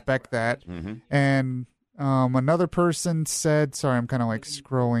 I respect that. Mm-hmm. And another person said, sorry, I'm kind of like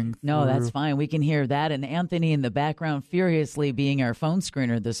scrolling No, through. that's fine. We can hear that. And Anthony in the background furiously being our phone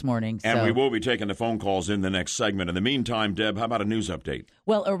screener this morning. And we will be taking the phone calls in the next segment. In the meantime, Deb, how about a news update?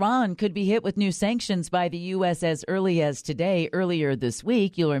 Well, Iran could be hit with new sanctions by the U.S. as early as today. Earlier this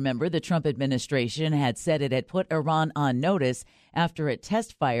week, you'll remember the Trump administration had said it had put Iran on notice after it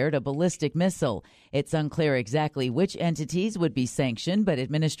test-fired a ballistic missile. It's unclear exactly which entities would be sanctioned, but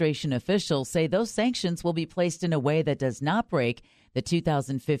administration officials say those sanctions will be placed in a way that does not break the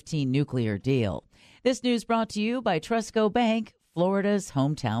 2015 nuclear deal. This news brought to you by Trusco Bank, Florida's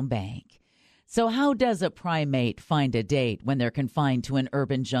hometown bank. So how does a primate find a date when they're confined to an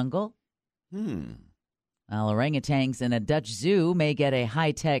urban jungle? Well, orangutans in a Dutch zoo may get a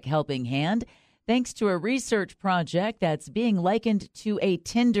high-tech helping hand thanks to a research project that's being likened to a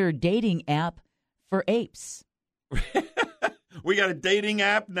Tinder dating app for apes. We got a dating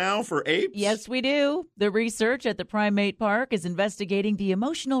app now for apes? Yes, we do. The research at the Primate Park is investigating the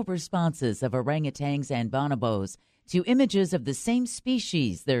emotional responses of orangutans and bonobos to images of the same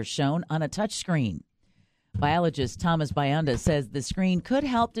species they're shown on a touchscreen. Biologist Thomas Bayanda says the screen could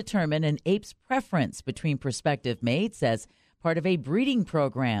help determine an ape's preference between prospective mates as part of a breeding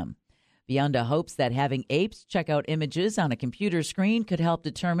program. Bayanda hopes that having apes check out images on a computer screen could help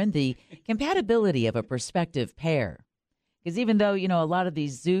determine the compatibility of a prospective pair. Because even though, a lot of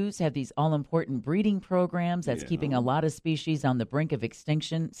these zoos have these all-important breeding programs that's keeping a lot of species on the brink of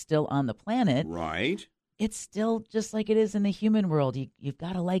extinction still on the planet. Right. It's still just like it is in the human world. You've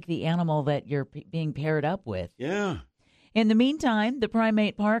got to like the animal that you're being paired up with. Yeah. In the meantime, the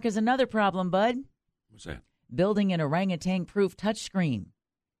Primate Park has another problem, Bud. What's that? Building an orangutan-proof touchscreen.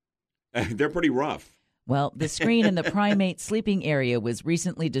 They're pretty rough. Well, the screen in the primate sleeping area was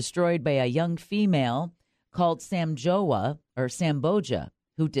recently destroyed by a young female called Samboja,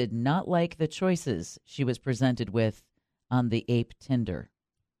 who did not like the choices she was presented with on the ape Tinder.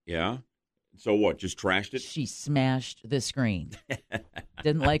 Yeah? So what, just trashed it? She smashed the screen.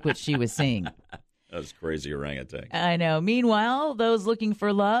 Didn't like what she was seeing. That's crazy orangutan. I know. Meanwhile, those looking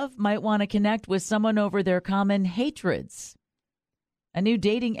for love might want to connect with someone over their common hatreds. A new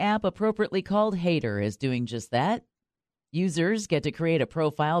dating app appropriately called Hater is doing just that. Users get to create a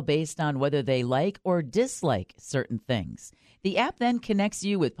profile based on whether they like or dislike certain things. The app then connects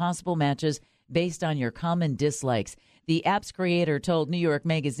you with possible matches based on your common dislikes. The app's creator told New York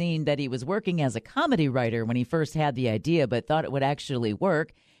Magazine that he was working as a comedy writer when he first had the idea, but thought it would actually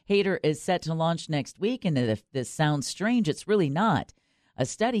work. Hater is set to launch next week, and if this sounds strange, it's really not. A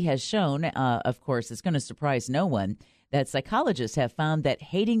study has shown, of course, it's going to surprise no one, that psychologists have found that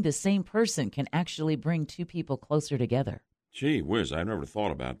hating the same person can actually bring two people closer together. Gee whiz, I never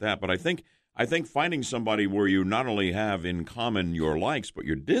thought about that. But I think finding somebody where you not only have in common your likes, but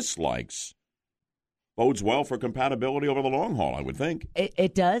your dislikes bodes well for compatibility over the long haul, I would think.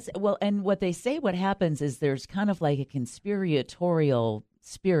 It does. Well, and what they say what happens is there's kind of like a conspiratorial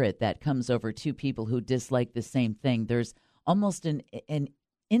spirit that comes over two people who dislike the same thing. There's almost an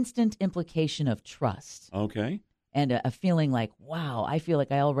instant implication of trust. Okay. and a feeling like, wow, I feel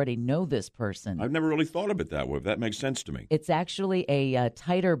like I already know this person. I've never really thought of it that way. That makes sense to me. It's actually a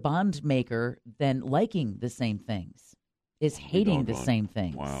tighter bond maker than liking the same things, is hating the same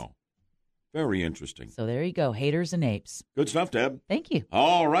things. Wow. Very interesting. So there you go, haters and apes. Good stuff, Deb. Thank you.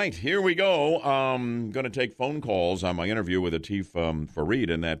 All right, here we go. I'm going to take phone calls on my interview with Atif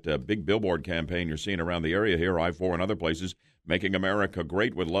Fareed and that big billboard campaign you're seeing around the area here, I-4 and other places, making America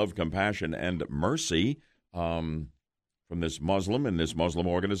great with love, compassion, and mercy. From this Muslim and this Muslim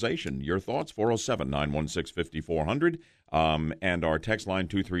organization. Your thoughts, 407-916-5400, and our text line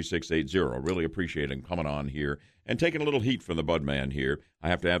 23680. Really appreciate him coming on here and taking a little heat from the Bud Man here. I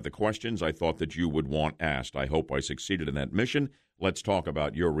have to have the questions I thought that you would want asked. I hope I succeeded in that mission. Let's talk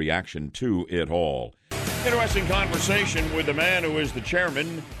about your reaction to it all. Interesting conversation with the man who is the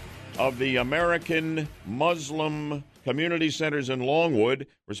chairman of the American Muslim Community Centers in Longwood,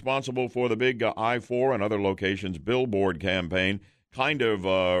 responsible for the big I-4 and other locations billboard campaign, kind of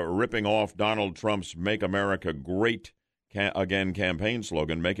ripping off Donald Trump's Make America Great Again campaign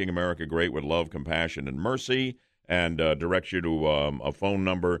slogan, Making America Great with Love, Compassion, and Mercy, and directs you to a phone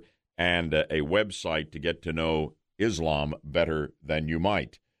number and a website to get to know Islam better than you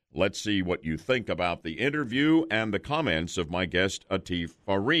might. Let's see what you think about the interview and the comments of my guest, Atif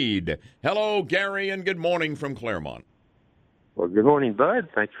Fareed. Hello, Gary, and good morning from Claremont. Well, good morning, Bud.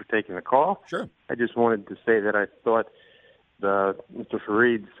 Thanks for taking the call. Sure. I just wanted to say that I thought Mr.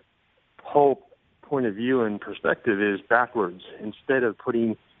 Fareed's whole point of view and perspective is backwards. Instead of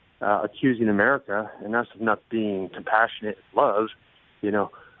accusing America and us of not being compassionate and love,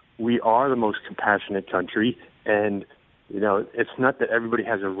 we are the most compassionate country, and it's not that everybody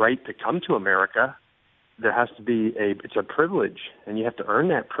has a right to come to America. There has to be it's a privilege, and you have to earn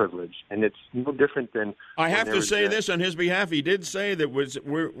that privilege, and it's no different than. I have to say this on his behalf. He did say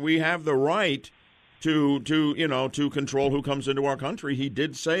that we have the right to control who comes into our country. He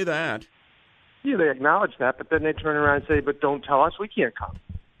did say that. Yeah, they acknowledge that, but then they turn around and say, "But don't tell us we can't come,"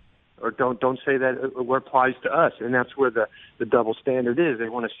 or don't say that it applies to us, and that's where the double standard is. They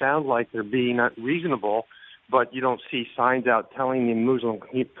want to sound like they're being not reasonable. But you don't see signs out telling the Muslim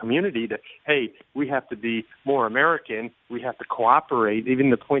community that, hey, we have to be more American, we have to cooperate. Even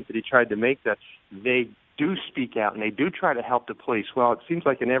the point that he tried to make that they do speak out and they do try to help the police. Well, it seems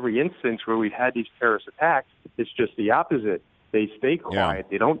like in every instance where we've had these terrorist attacks, it's just the opposite. They stay quiet. Yeah.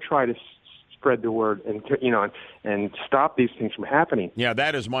 They don't try to spread the word and stop these things from happening. Yeah,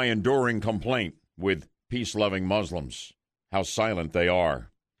 that is my enduring complaint with peace-loving Muslims, how silent they are.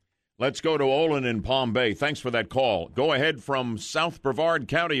 Let's go to Olin in Palm Bay. Thanks for that call. Go ahead from South Brevard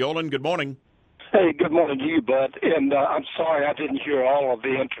County. Olin, good morning. Hey, good morning to you, Bud. And I'm sorry I didn't hear all of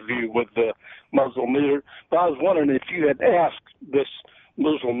the interview with the Muslim leader, but I was wondering if you had asked this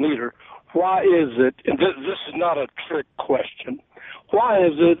Muslim leader, why is it, and this is not a trick question, why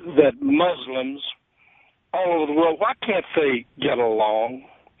is it that Muslims all over the world, why can't they get along?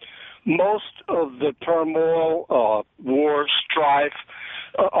 Most of the turmoil, war, strife,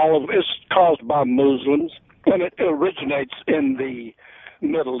 all of it's caused by Muslims, and it originates in the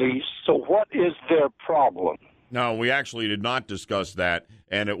Middle East. So what is their problem? No, we actually did not discuss that,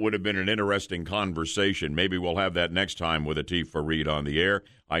 and it would have been an interesting conversation. Maybe we'll have that next time with Atif Fareed on the air.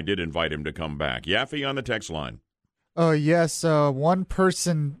 I did invite him to come back. Yaffee on the text line. Yes. One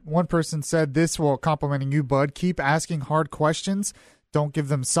person said this while complimenting you, Bud. Keep asking hard questions. Don't give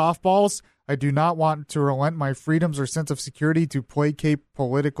them softballs. I do not want to relent my freedoms or sense of security to placate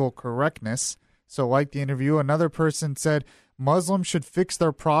political correctness. So like the interview, another person said, Muslims should fix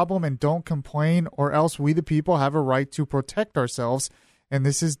their problem and don't complain, or else we the people have a right to protect ourselves, and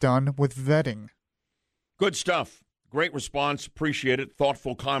this is done with vetting. Good stuff. Great response. Appreciate it.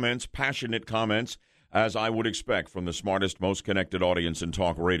 Thoughtful comments, passionate comments, as I would expect from the smartest, most connected audience in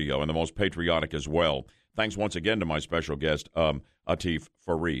talk radio, and the most patriotic as well. Thanks once again to my special guest, Atif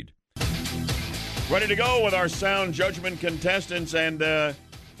Fareed. Ready to go with our sound judgment contestants, and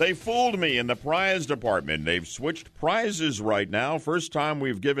they fooled me in the prize department. They've switched prizes right now. First time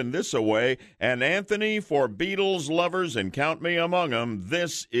we've given this away. And Anthony, for Beatles lovers, and count me among them,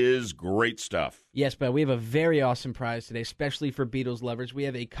 this is great stuff. Yes, but we have a very awesome prize today, especially for Beatles lovers. We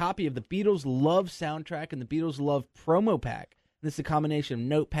have a copy of the Beatles Love soundtrack and the Beatles Love promo pack. This is a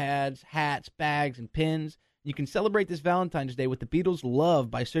combination of notepads, hats, bags, and pins. You can celebrate this Valentine's Day with the Beatles Love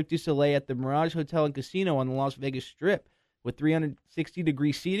by Cirque du Soleil at the Mirage Hotel and Casino on the Las Vegas Strip. With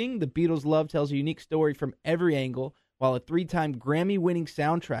 360-degree seating, the Beatles Love tells a unique story from every angle, while a 3-time Grammy-winning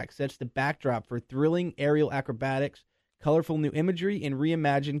soundtrack sets the backdrop for thrilling aerial acrobatics, colorful new imagery, and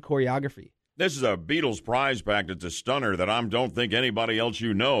reimagined choreography. This is a Beatles prize pack that's a stunner that I don't think anybody else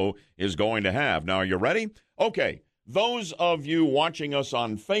you know is going to have. Now, are you ready? Okay. Those of you watching us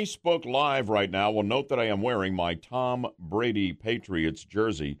on Facebook Live right now will note that I am wearing my Tom Brady Patriots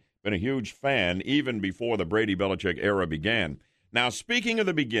jersey. Been a huge fan even before the Brady-Belichick era began. Now, speaking of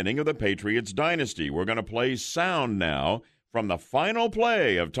the beginning of the Patriots dynasty, we're going to play sound now from the final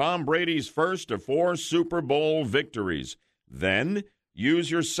play of Tom Brady's first of 4 Super Bowl victories. Then,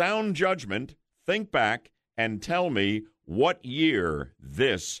 use your sound judgment, think back, and tell me what year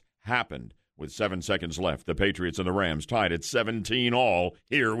this happened. With 7 seconds left, the Patriots and the Rams tied at 17-all.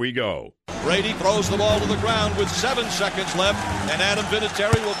 Here we go. Brady throws the ball to the ground with 7 seconds left, and Adam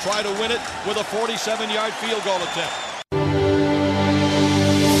Vinatieri will try to win it with a 47-yard field goal attempt.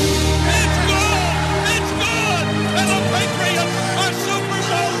 It's good! It's good! And the Patriots are Super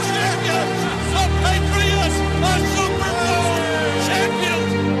Bowl champions! The Patriots are Super Bowl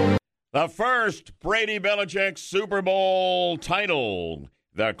champions! The first Brady-Belichick Super Bowl title.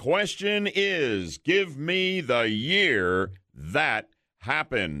 The question is, give me the year that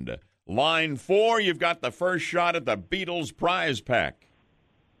happened. Line 4, you've got the first shot at the Beatles prize pack.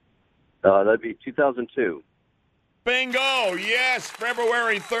 That'd be 2002. Bingo! Yes,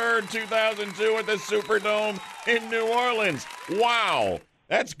 February 3rd, 2002 at the Superdome in New Orleans. Wow,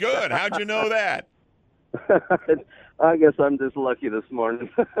 that's good. How'd you know that? I guess I'm just lucky this morning.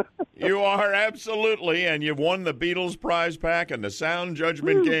 You are, absolutely, and you've won the Beatles prize pack and the sound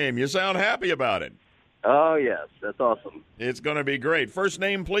judgment game. You sound happy about it. Oh, yes, that's awesome. It's going to be great. First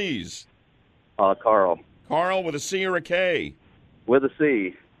name, please. Carl. Carl with a C or a K? With a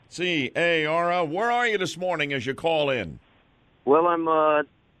C. C-A-R-L. Where are you this morning as you call in? Well, I'm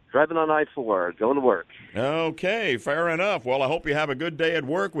driving on I-4, going to work. Okay, fair enough. Well, I hope you have a good day at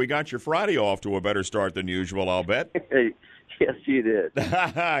work. We got your Friday off to a better start than usual, I'll bet. Yes, you did.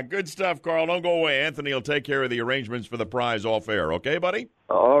 Good stuff, Carl. Don't go away. Anthony will take care of the arrangements for the prize off air. Okay, buddy?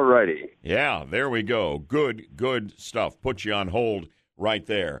 All righty. Yeah, there we go. Good stuff. Put you on hold right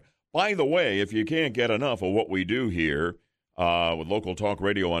there. By the way, if you can't get enough of what we do here with local talk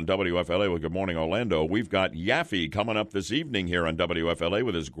radio on WFLA with Good Morning Orlando, we've got Yaffee coming up this evening here on WFLA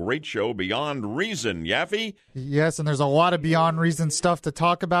with his great show, Beyond Reason. Yaffee? Yes, and there's a lot of Beyond Reason stuff to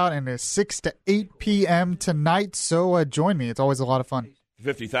talk about, and it's 6 to 8 p.m. tonight, so join me. It's always a lot of fun.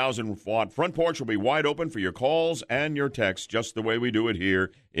 50,000-watt front porch will be wide open for your calls and your texts, just the way we do it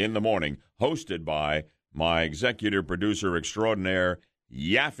here in the morning. Hosted by my executive producer extraordinaire,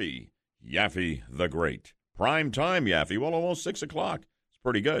 Yaffee. Yaffee the Great. Prime time, Yaffee. Well, almost 6 o'clock. It's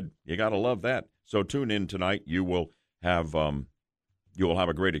pretty good. You got to love that. So tune in tonight. You will have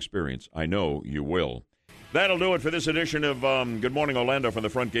a great experience. I know you will. That'll do it for this edition of Good Morning Orlando from the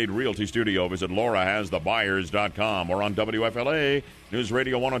Front Gate Realty Studio. Visit LauraHasTheBuyers.com or on WFLA, News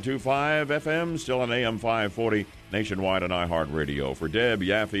Radio 102.5 FM, still on AM 540, nationwide on iHeartRadio. For Deb,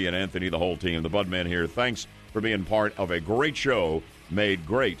 Yaffee, and Anthony, the whole team, the Budman here, thanks for being part of a great show made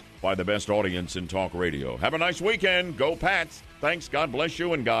great by the best audience in talk radio. Have a nice weekend. Go Pats. Thanks. God bless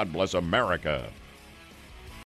you, and God bless America.